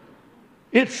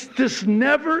 It's this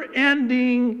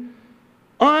never-ending,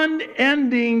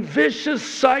 unending, vicious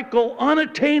cycle,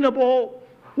 unattainable.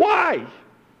 Why?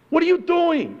 What are you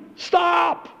doing?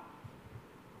 Stop!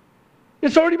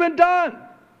 It's already been done.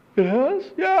 It has?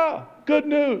 Yeah. Good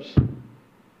news.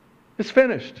 It's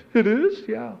finished. It is?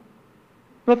 Yeah.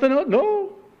 Nothing else?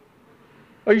 No.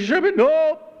 Are you sure of it?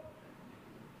 No.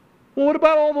 Well, what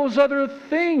about all those other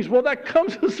things? Well, that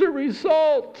comes as a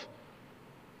result.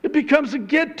 It becomes a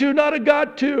get to, not a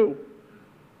got to.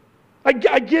 I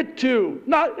get to,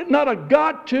 not a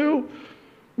got to.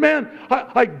 Man,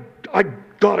 I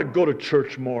got to go to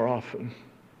church more often.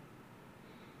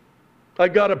 I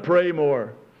got to pray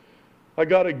more. I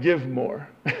got to give more.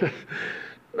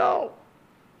 No.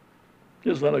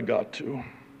 It's not a got to.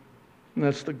 And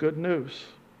that's the good news.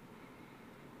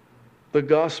 The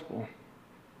gospel.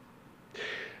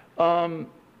 I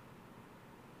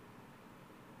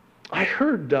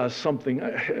heard something.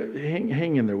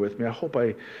 Hang in there with me. I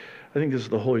think this is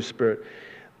the Holy Spirit.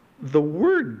 The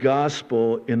word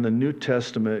gospel in the New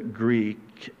Testament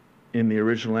Greek, in the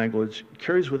original language,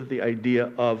 carries with it the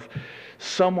idea of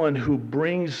someone who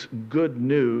brings good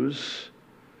news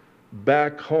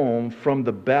back home from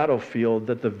the battlefield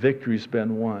that the victory's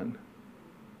been won.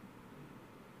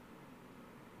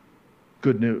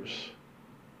 Good news.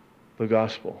 The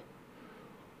gospel.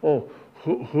 Oh,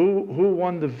 who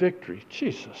won the victory?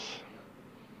 Jesus.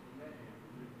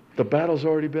 The battle's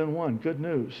already been won. Good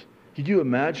news. Could you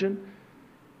imagine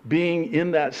being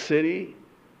in that city,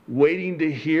 waiting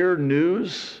to hear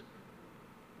news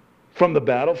from the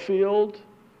battlefield?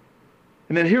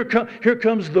 And then here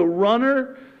comes the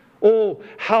runner. Oh,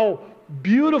 how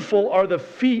beautiful are the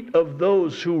feet of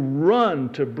those who run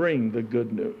to bring the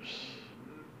good news.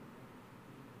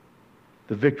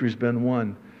 The victory's been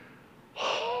won.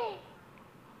 Oh,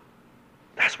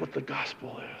 that's what the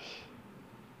gospel is.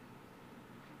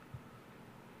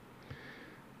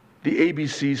 The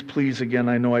ABCs, please, again,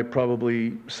 I know I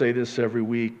probably say this every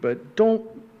week, but don't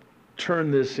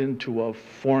turn this into a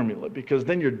formula, because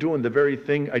then you're doing the very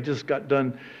thing I just got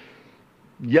done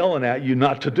yelling at you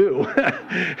not to do.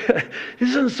 This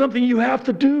isn't something you have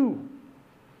to do.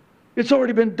 It's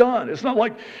already been done. It's not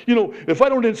like, if I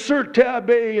don't insert tab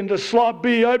A into slot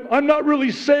B, I'm not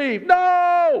really saved.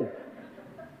 No!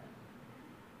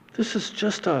 This is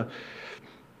just a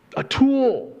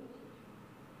tool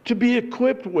to be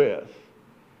equipped with.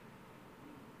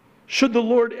 Should the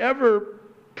Lord ever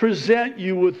present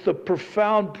you with the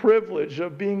profound privilege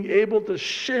of being able to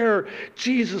share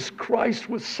Jesus Christ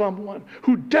with someone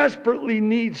who desperately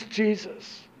needs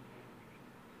Jesus.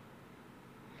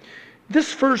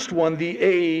 This first one, the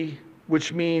A,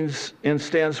 which means and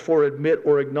stands for admit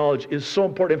or acknowledge, is so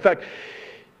important. In fact,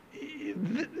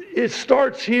 it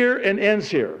starts here and ends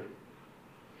here.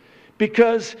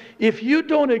 Because if you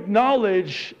don't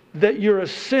acknowledge that you're a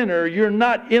sinner, you're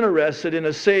not interested in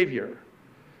a Savior.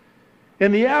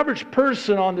 And the average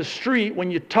person on the street, when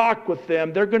you talk with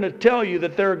them, they're going to tell you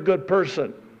that they're a good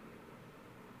person.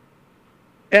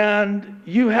 And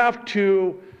you have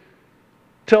to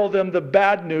tell them the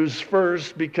bad news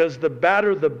first, because the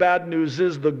badder the bad news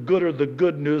is, the gooder the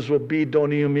good news will be.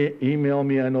 Don't email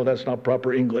me. I know that's not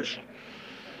proper English.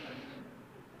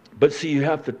 But see, you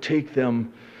have to take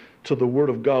them to the Word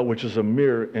of God, which is a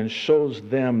mirror, and shows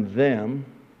them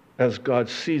as God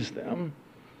sees them,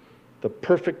 the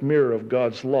perfect mirror of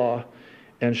God's law,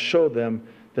 and show them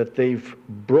that they've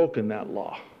broken that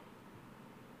law.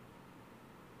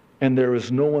 And there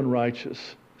is no one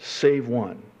righteous save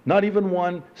one. Not even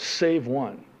one, save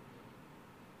one.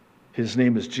 His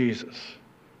name is Jesus,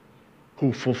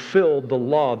 who fulfilled the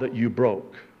law that you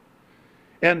broke.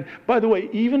 And by the way,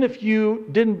 even if you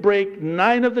didn't break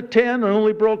 9 of the 10 and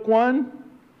only broke 1,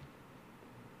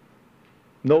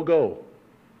 no go.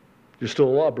 You're still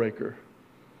a lawbreaker.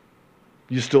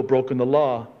 You've still broken the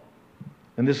law.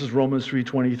 And this is Romans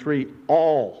 3:23.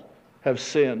 All have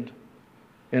sinned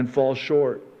and fall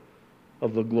short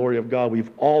of the glory of God.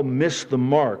 We've all missed the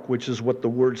mark, which is what the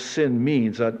word sin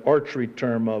means, that archery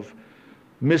term of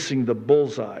missing the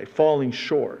bullseye, falling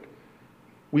short.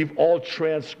 We've all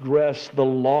transgressed the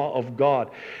law of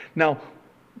God. Now,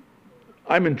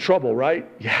 I'm in trouble, right?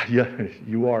 Yeah,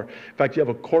 you are. In fact, you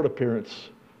have a court appearance.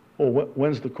 Oh,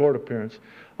 when's the court appearance?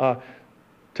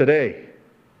 Today.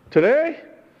 Today?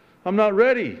 I'm not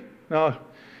ready. Now,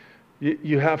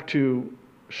 you have to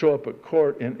show up at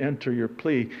court and enter your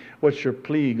plea. What's your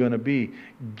plea going to be?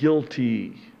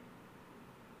 Guilty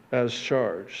as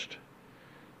charged.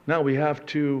 Now we have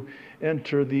to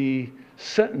enter the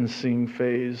sentencing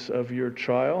phase of your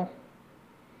trial.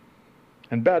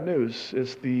 And bad news,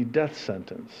 it's the death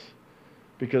sentence.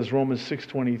 Because Romans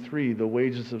 6:23, the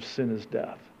wages of sin is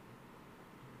death.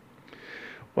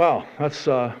 Wow,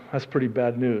 that's pretty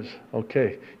bad news.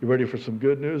 Okay, you ready for some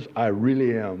good news? I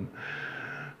really am.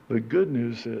 The good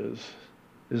news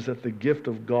is that the gift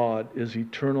of God is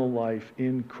eternal life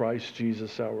in Christ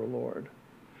Jesus our Lord.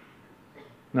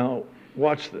 Now,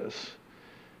 watch this.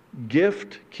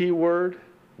 Gift, keyword.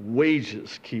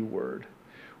 Wages, keyword.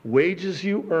 Wages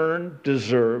you earn,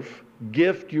 deserve.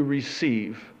 Gift you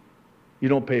receive. You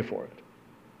don't pay for it.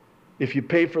 If you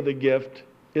pay for the gift,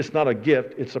 it's not a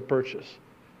gift, it's a purchase.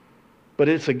 But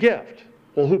it's a gift.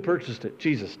 Well, who purchased it?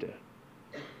 Jesus did.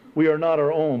 We are not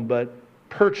our own, but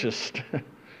purchased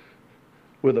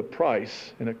with a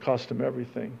price, and it cost him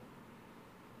everything.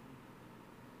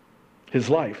 His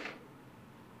life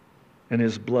and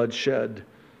his blood shed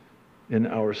in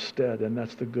our stead, and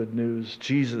that's the good news.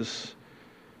 Jesus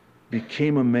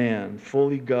became a man,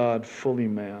 fully God, fully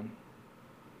man.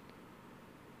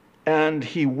 And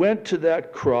he went to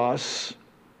that cross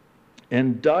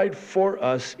and died for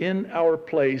us in our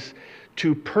place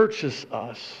to purchase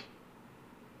us.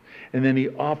 And then he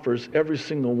offers every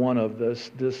single one of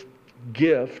us this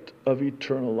gift of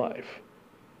eternal life,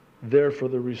 there for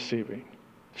the receiving.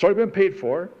 It's already been paid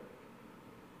for.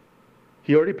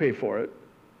 He already paid for it.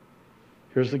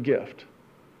 Here's the gift.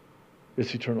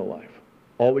 It's eternal life.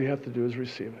 All we have to do is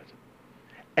receive it.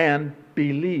 And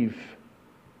believe.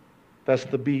 That's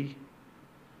the B.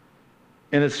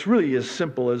 And it's really as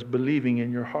simple as believing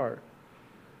in your heart.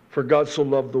 For God so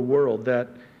loved the world that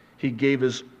he gave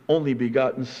his only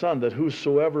begotten Son, that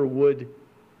whosoever would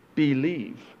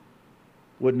believe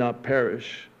would not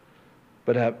perish,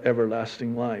 but have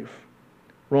everlasting life.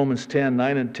 Romans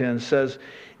 10:9 and 10 says,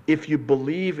 if you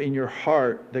believe in your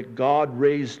heart that God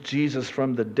raised Jesus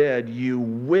from the dead, you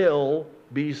will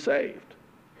be saved.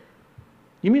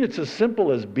 You mean it's as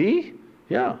simple as B?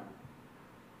 Yeah.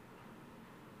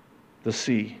 The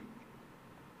C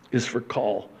is for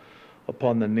call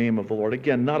upon the name of the Lord.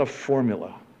 Again, not a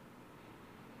formula.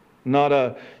 Not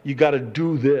a, you got to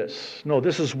do this. No,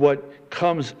 this is what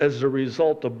comes as a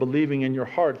result of believing in your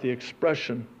heart, the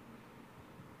expression.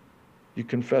 You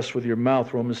confess with your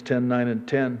mouth, Romans 10:9 and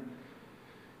 10.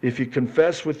 If you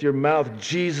confess with your mouth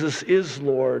Jesus is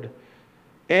Lord,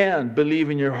 and believe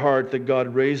in your heart that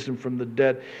God raised him from the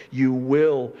dead, you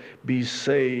will be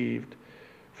saved.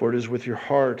 For it is with your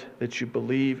heart that you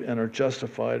believe and are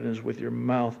justified, and it is with your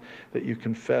mouth that you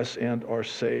confess and are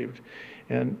saved.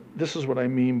 And this is what I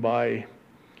mean by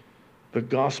the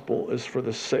gospel is for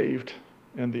the saved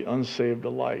and the unsaved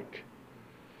alike.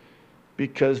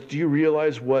 Because do you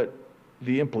realize what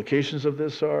the implications of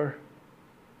this are?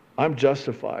 I'm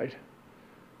justified.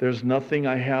 There's nothing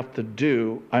I have to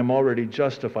do. I'm already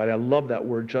justified. I love that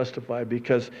word justified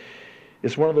because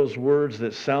it's one of those words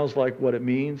that sounds like what it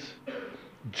means.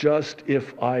 Just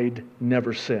if I'd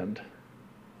never sinned.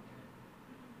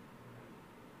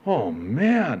 Oh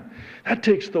man, that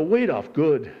takes the weight off.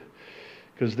 Good.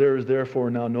 Because there is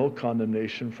therefore now no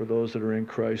condemnation for those that are in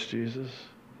Christ Jesus.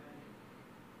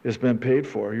 It's been paid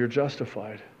for. You're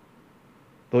justified.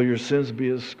 Though your sins be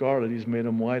as scarlet, He's made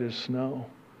them white as snow.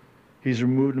 He's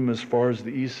removed them as far as the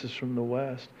east is from the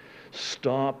west.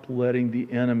 Stop letting the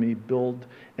enemy build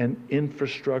an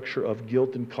infrastructure of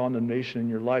guilt and condemnation in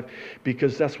your life,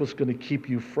 because that's what's going to keep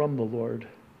you from the Lord.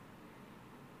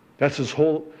 That's his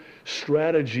whole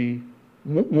strategy.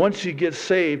 Once you get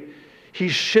saved, he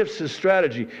shifts his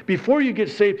strategy. Before you get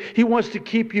saved, he wants to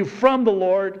keep you from the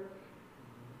Lord.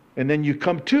 And then you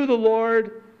come to the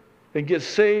Lord and get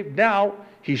saved. Now,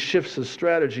 he shifts his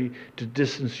strategy to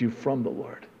distance you from the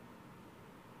Lord.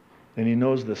 And he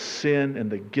knows the sin and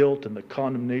the guilt and the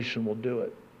condemnation will do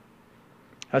it.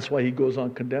 That's why he goes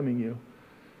on condemning you.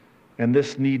 And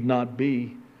this need not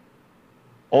be.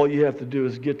 All you have to do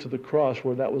is get to the cross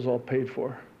where that was all paid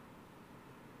for.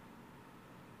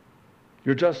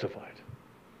 You're justified.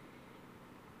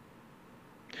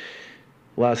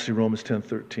 Lastly, Romans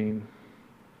 10:13.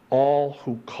 All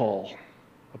who call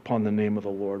upon the name of the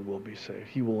Lord will be saved.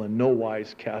 He will in no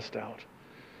wise cast out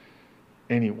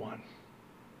anyone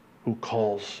who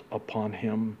calls upon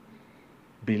him,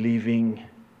 believing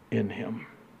in him.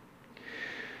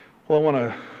 Well, I want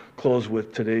to close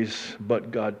with today's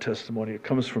But God testimony. It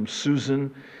comes from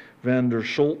Susan van der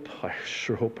Schulp. I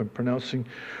sure hope I'm pronouncing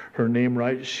her name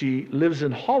right. She lives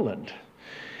in Holland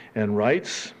and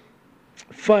writes,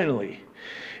 "Finally,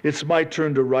 it's my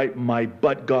turn to write my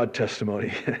But God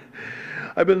testimony.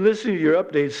 I've been listening to your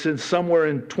updates since somewhere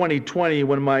in 2020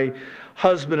 when my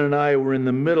husband and I were in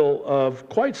the middle of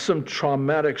quite some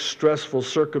traumatic, stressful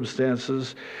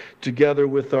circumstances together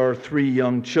with our 3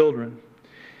 young children.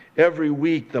 Every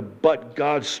week, the But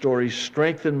God story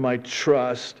strengthened my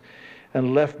trust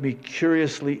and left me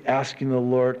curiously asking the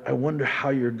Lord, I wonder how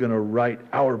you're going to write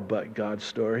our But God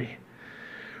story.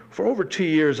 For over 2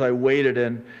 years, I waited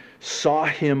and saw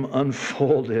him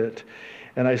unfold it,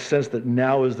 and I sensed that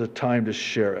now is the time to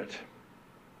share it.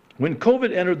 When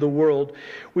COVID entered the world,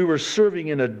 we were serving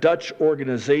in a Dutch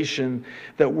organization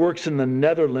that works in the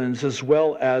Netherlands as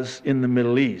well as in the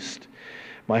Middle East.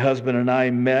 My husband and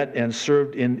I met and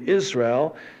served in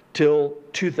Israel till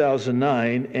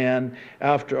 2009, and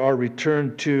after our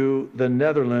return to the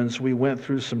Netherlands, we went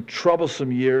through some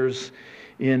troublesome years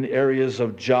in areas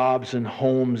of jobs and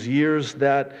homes, years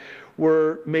that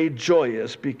were made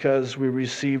joyous because we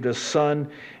received a son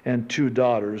and 2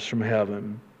 daughters from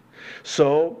heaven.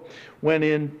 So, when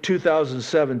in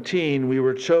 2017 we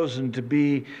were chosen to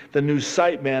be the new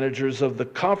site managers of the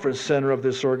conference center of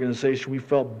this organization, we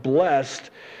felt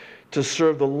blessed to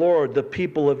serve the Lord, the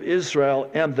people of Israel,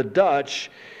 and the Dutch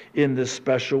in this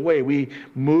special way. We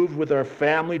moved with our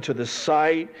family to the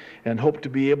site and hoped to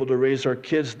be able to raise our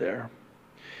kids there.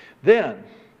 Then,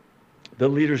 the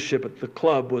leadership at the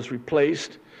club was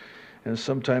replaced, and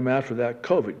sometime after that,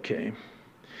 COVID came.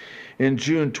 In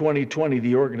June 2020,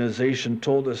 the organization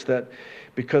told us that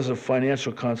because of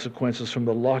financial consequences from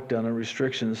the lockdown and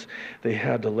restrictions, they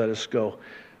had to let us go.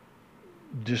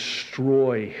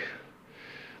 Destroy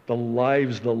the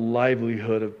lives, the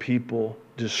livelihood of people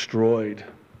destroyed.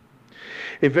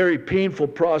 A very painful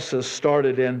process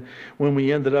started, and when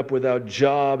we ended up without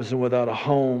jobs and without a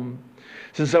home.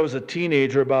 Since I was a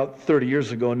teenager about 30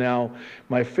 years ago now,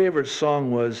 my favorite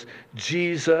song was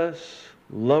Jesus,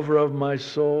 Lover of my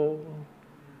soul.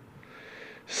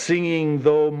 Singing,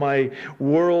 though my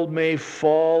world may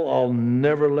fall, I'll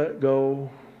never let go.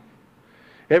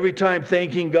 Every time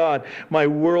thanking God, my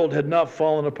world had not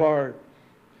fallen apart.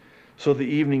 So the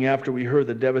evening after we heard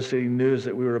the devastating news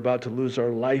that we were about to lose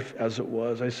our life as it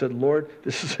was, I said, Lord,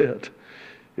 this is it.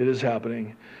 It is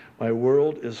happening. My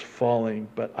world is falling,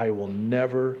 but I will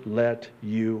never let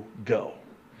you go.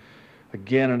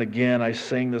 Again and again, I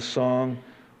sang the song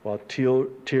while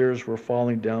tears were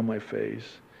falling down my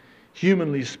face.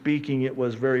 Humanly speaking, it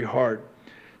was very hard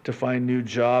to find new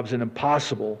jobs and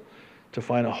impossible to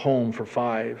find a home for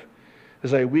 5.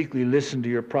 As I weekly listened to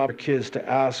your proper kids to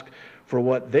ask for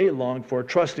what they longed for,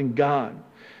 trusting God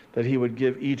that he would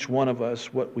give each one of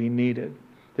us what we needed.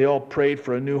 They all prayed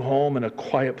for a new home and a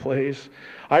quiet place.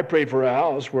 I prayed for a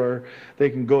house where they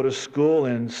can go to school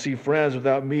and see friends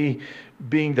without me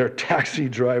being their taxi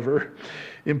driver.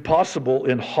 Impossible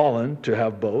in Holland to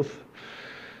have both.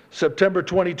 September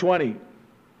 2020,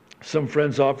 some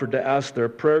friends offered to ask their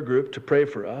prayer group to pray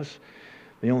for us.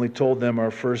 They only told them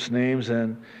our first names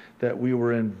and that we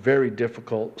were in very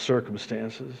difficult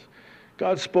circumstances.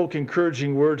 God spoke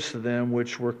encouraging words to them,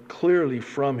 which were clearly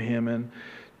from Him, and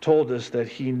told us that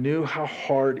He knew how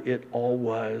hard it all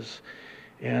was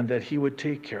and that He would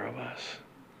take care of us.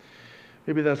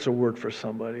 Maybe that's a word for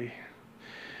somebody.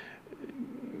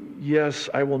 Yes,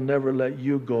 I will never let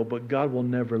you go, but God will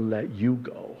never let you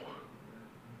go.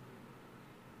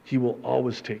 He will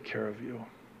always take care of you.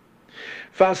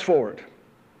 Fast forward.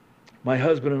 My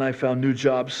husband and I found new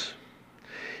jobs.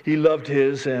 He loved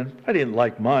his, and I didn't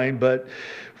like mine, but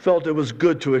felt it was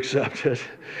good to accept it.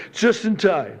 Just in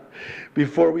time,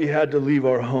 before we had to leave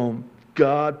our home,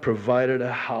 God provided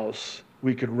a house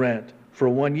we could rent for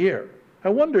 1 year. I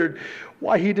wondered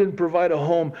why He didn't provide a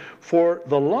home for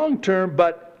the long term,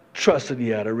 but trusted He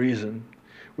had a reason.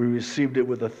 We received it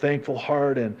with a thankful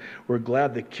heart, and we're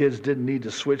glad the kids didn't need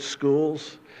to switch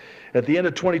schools. At the end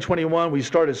of 2021, we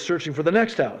started searching for the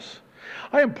next house.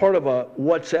 I am part of a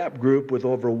WhatsApp group with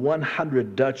over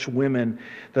 100 Dutch women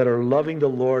that are loving the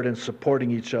Lord and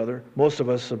supporting each other. Most of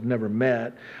us have never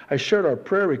met. I shared our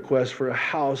prayer request for a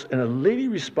house, and a lady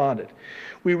responded.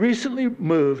 We recently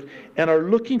moved and are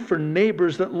looking for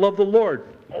neighbors that love the Lord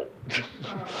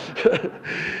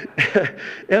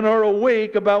and are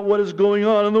awake about what is going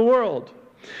on in the world.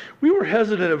 We were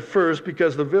hesitant at first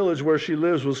because the village where she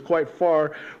lives was quite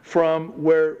far from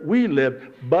where we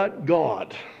lived, but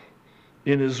God,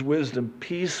 in His wisdom,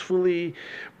 peacefully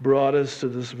brought us to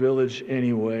this village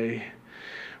anyway.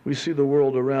 We see the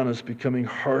world around us becoming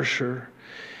harsher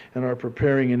and are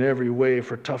preparing in every way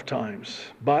for tough times.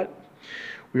 But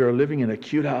we are living in a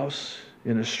cute house,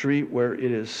 in a street where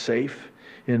it is safe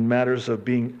in matters of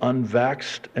being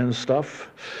unvaxxed and stuff.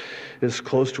 It's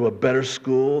close to a better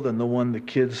school than the one the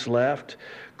kids left,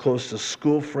 close to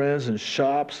school friends and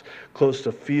shops, close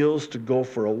to fields to go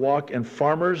for a walk, and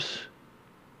farmers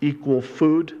equal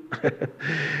food,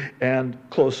 and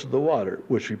close to the water,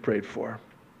 which we prayed for.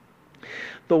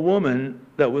 The woman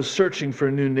that was searching for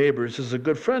new neighbors is a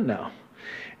good friend now,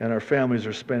 and our families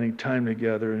are spending time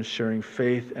together and sharing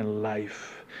faith and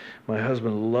life. My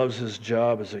husband loves his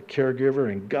job as a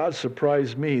caregiver, and God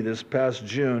surprised me this past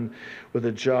June with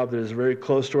a job that is very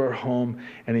close to our home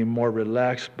and a more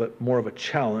relaxed but more of a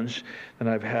challenge than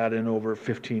I've had in over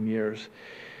 15 years.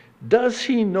 Does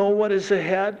He know what is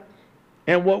ahead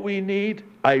and what we need?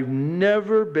 I've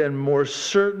never been more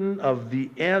certain of the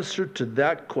answer to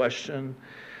that question.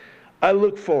 I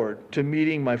look forward to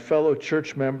meeting my fellow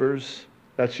church members,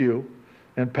 that's you,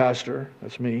 and Pastor,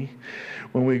 that's me,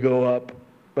 when we go up.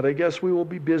 But I guess we will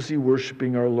be busy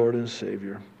worshiping our Lord and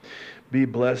Savior. Be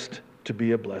blessed to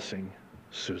be a blessing,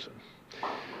 Susan.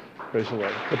 Praise the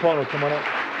Lord. Capano, come on up.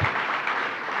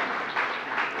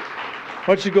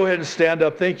 Why don't you go ahead and stand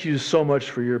up? Thank you so much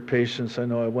for your patience. I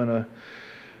know I went a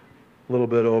little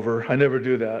bit over. I never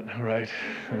do that, right?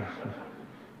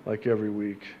 Like every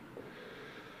week.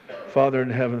 Father in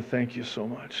heaven, thank you so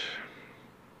much.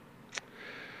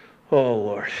 Oh,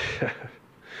 Lord.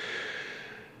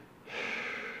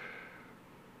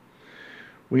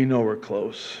 We know we're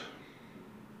close.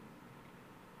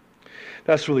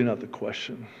 That's really not the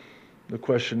question. The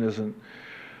question isn't,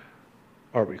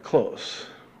 are we close?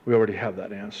 We already have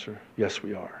that answer. Yes,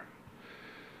 we are.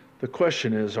 The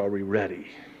question is, are we ready?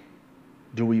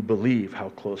 Do we believe how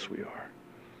close we are?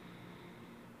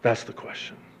 That's the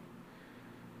question.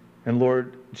 And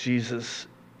Lord Jesus,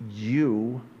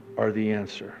 you are the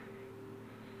answer.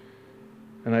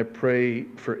 And I pray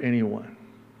for anyone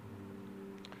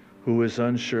who is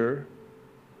unsure,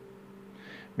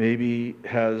 maybe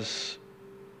has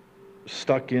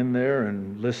stuck in there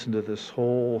and listened to this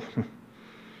whole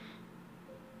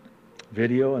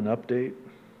video and update.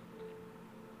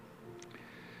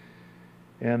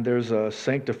 And there's a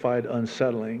sanctified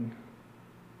unsettling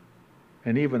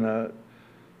and even a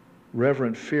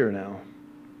reverent fear now.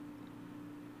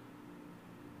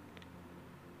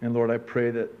 And Lord, I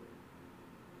pray that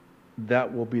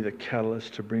that will be the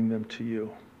catalyst to bring them to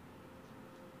you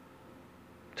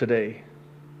today.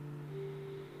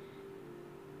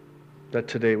 That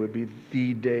today would be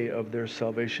the day of their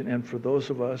salvation. And for those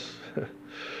of us,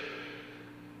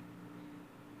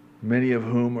 many of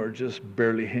whom are just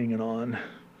barely hanging on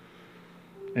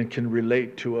and can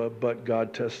relate to a but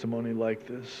God testimony like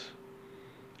this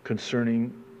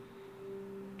concerning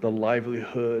the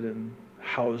livelihood and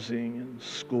housing and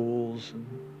schools and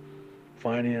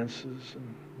finances.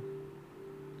 And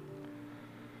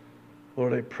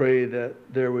Lord, I pray that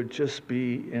there would just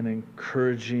be an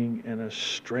encouraging and a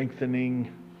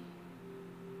strengthening.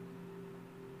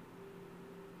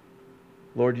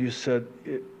 Lord, you said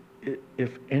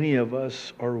if any of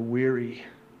us are weary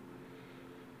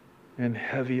and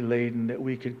heavy laden, that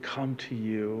we could come to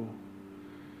you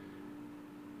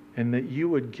and that you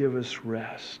would give us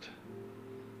rest,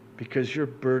 because your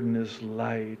burden is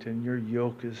light and your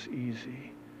yoke is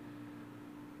easy.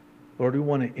 Lord, we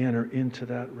want to enter into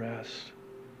that rest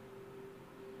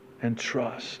and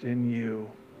trust in you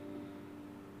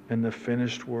and the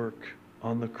finished work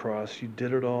on the cross. You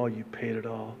did it all. You paid it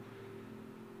all.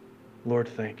 Lord,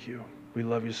 thank you. We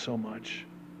love you so much.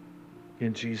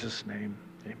 In Jesus' name,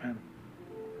 amen.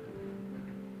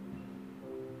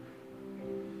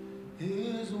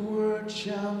 His word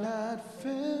shall not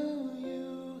fail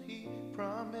you, he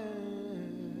promised.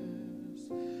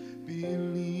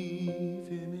 Believe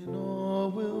him and all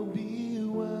will be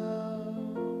well.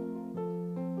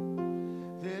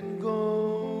 Then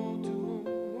go to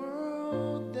a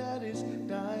world that is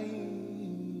dying,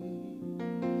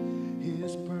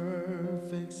 his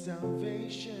perfect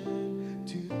salvation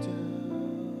to tell.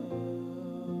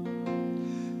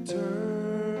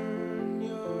 Turn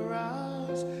your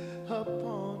eyes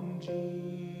upon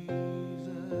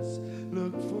Jesus,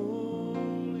 look full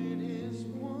in his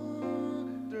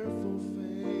wonderful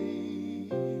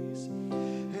face,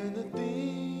 and the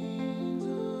things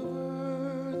of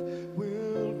earth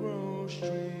will grow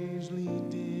strangely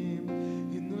dim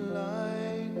in the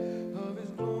light of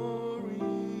his glory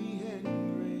and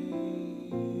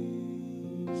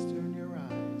grace. Turn your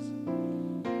eyes.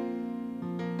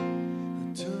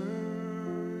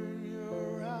 Turn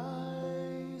your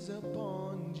eyes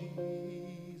upon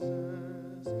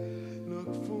Jesus.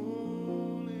 Look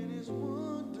full in his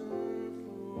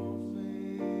wonderful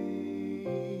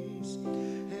face,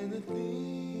 and the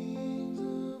things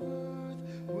of earth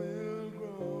will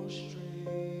grow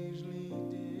strangely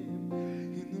dim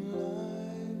in the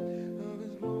light of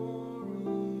his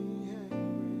glory and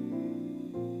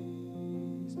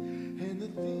grace. And the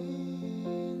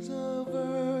things of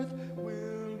earth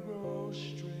will grow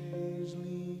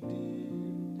strangely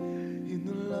dim in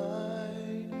the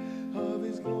light of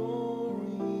his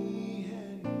glory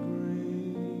and grace.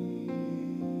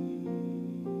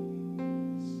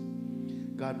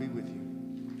 God be with you.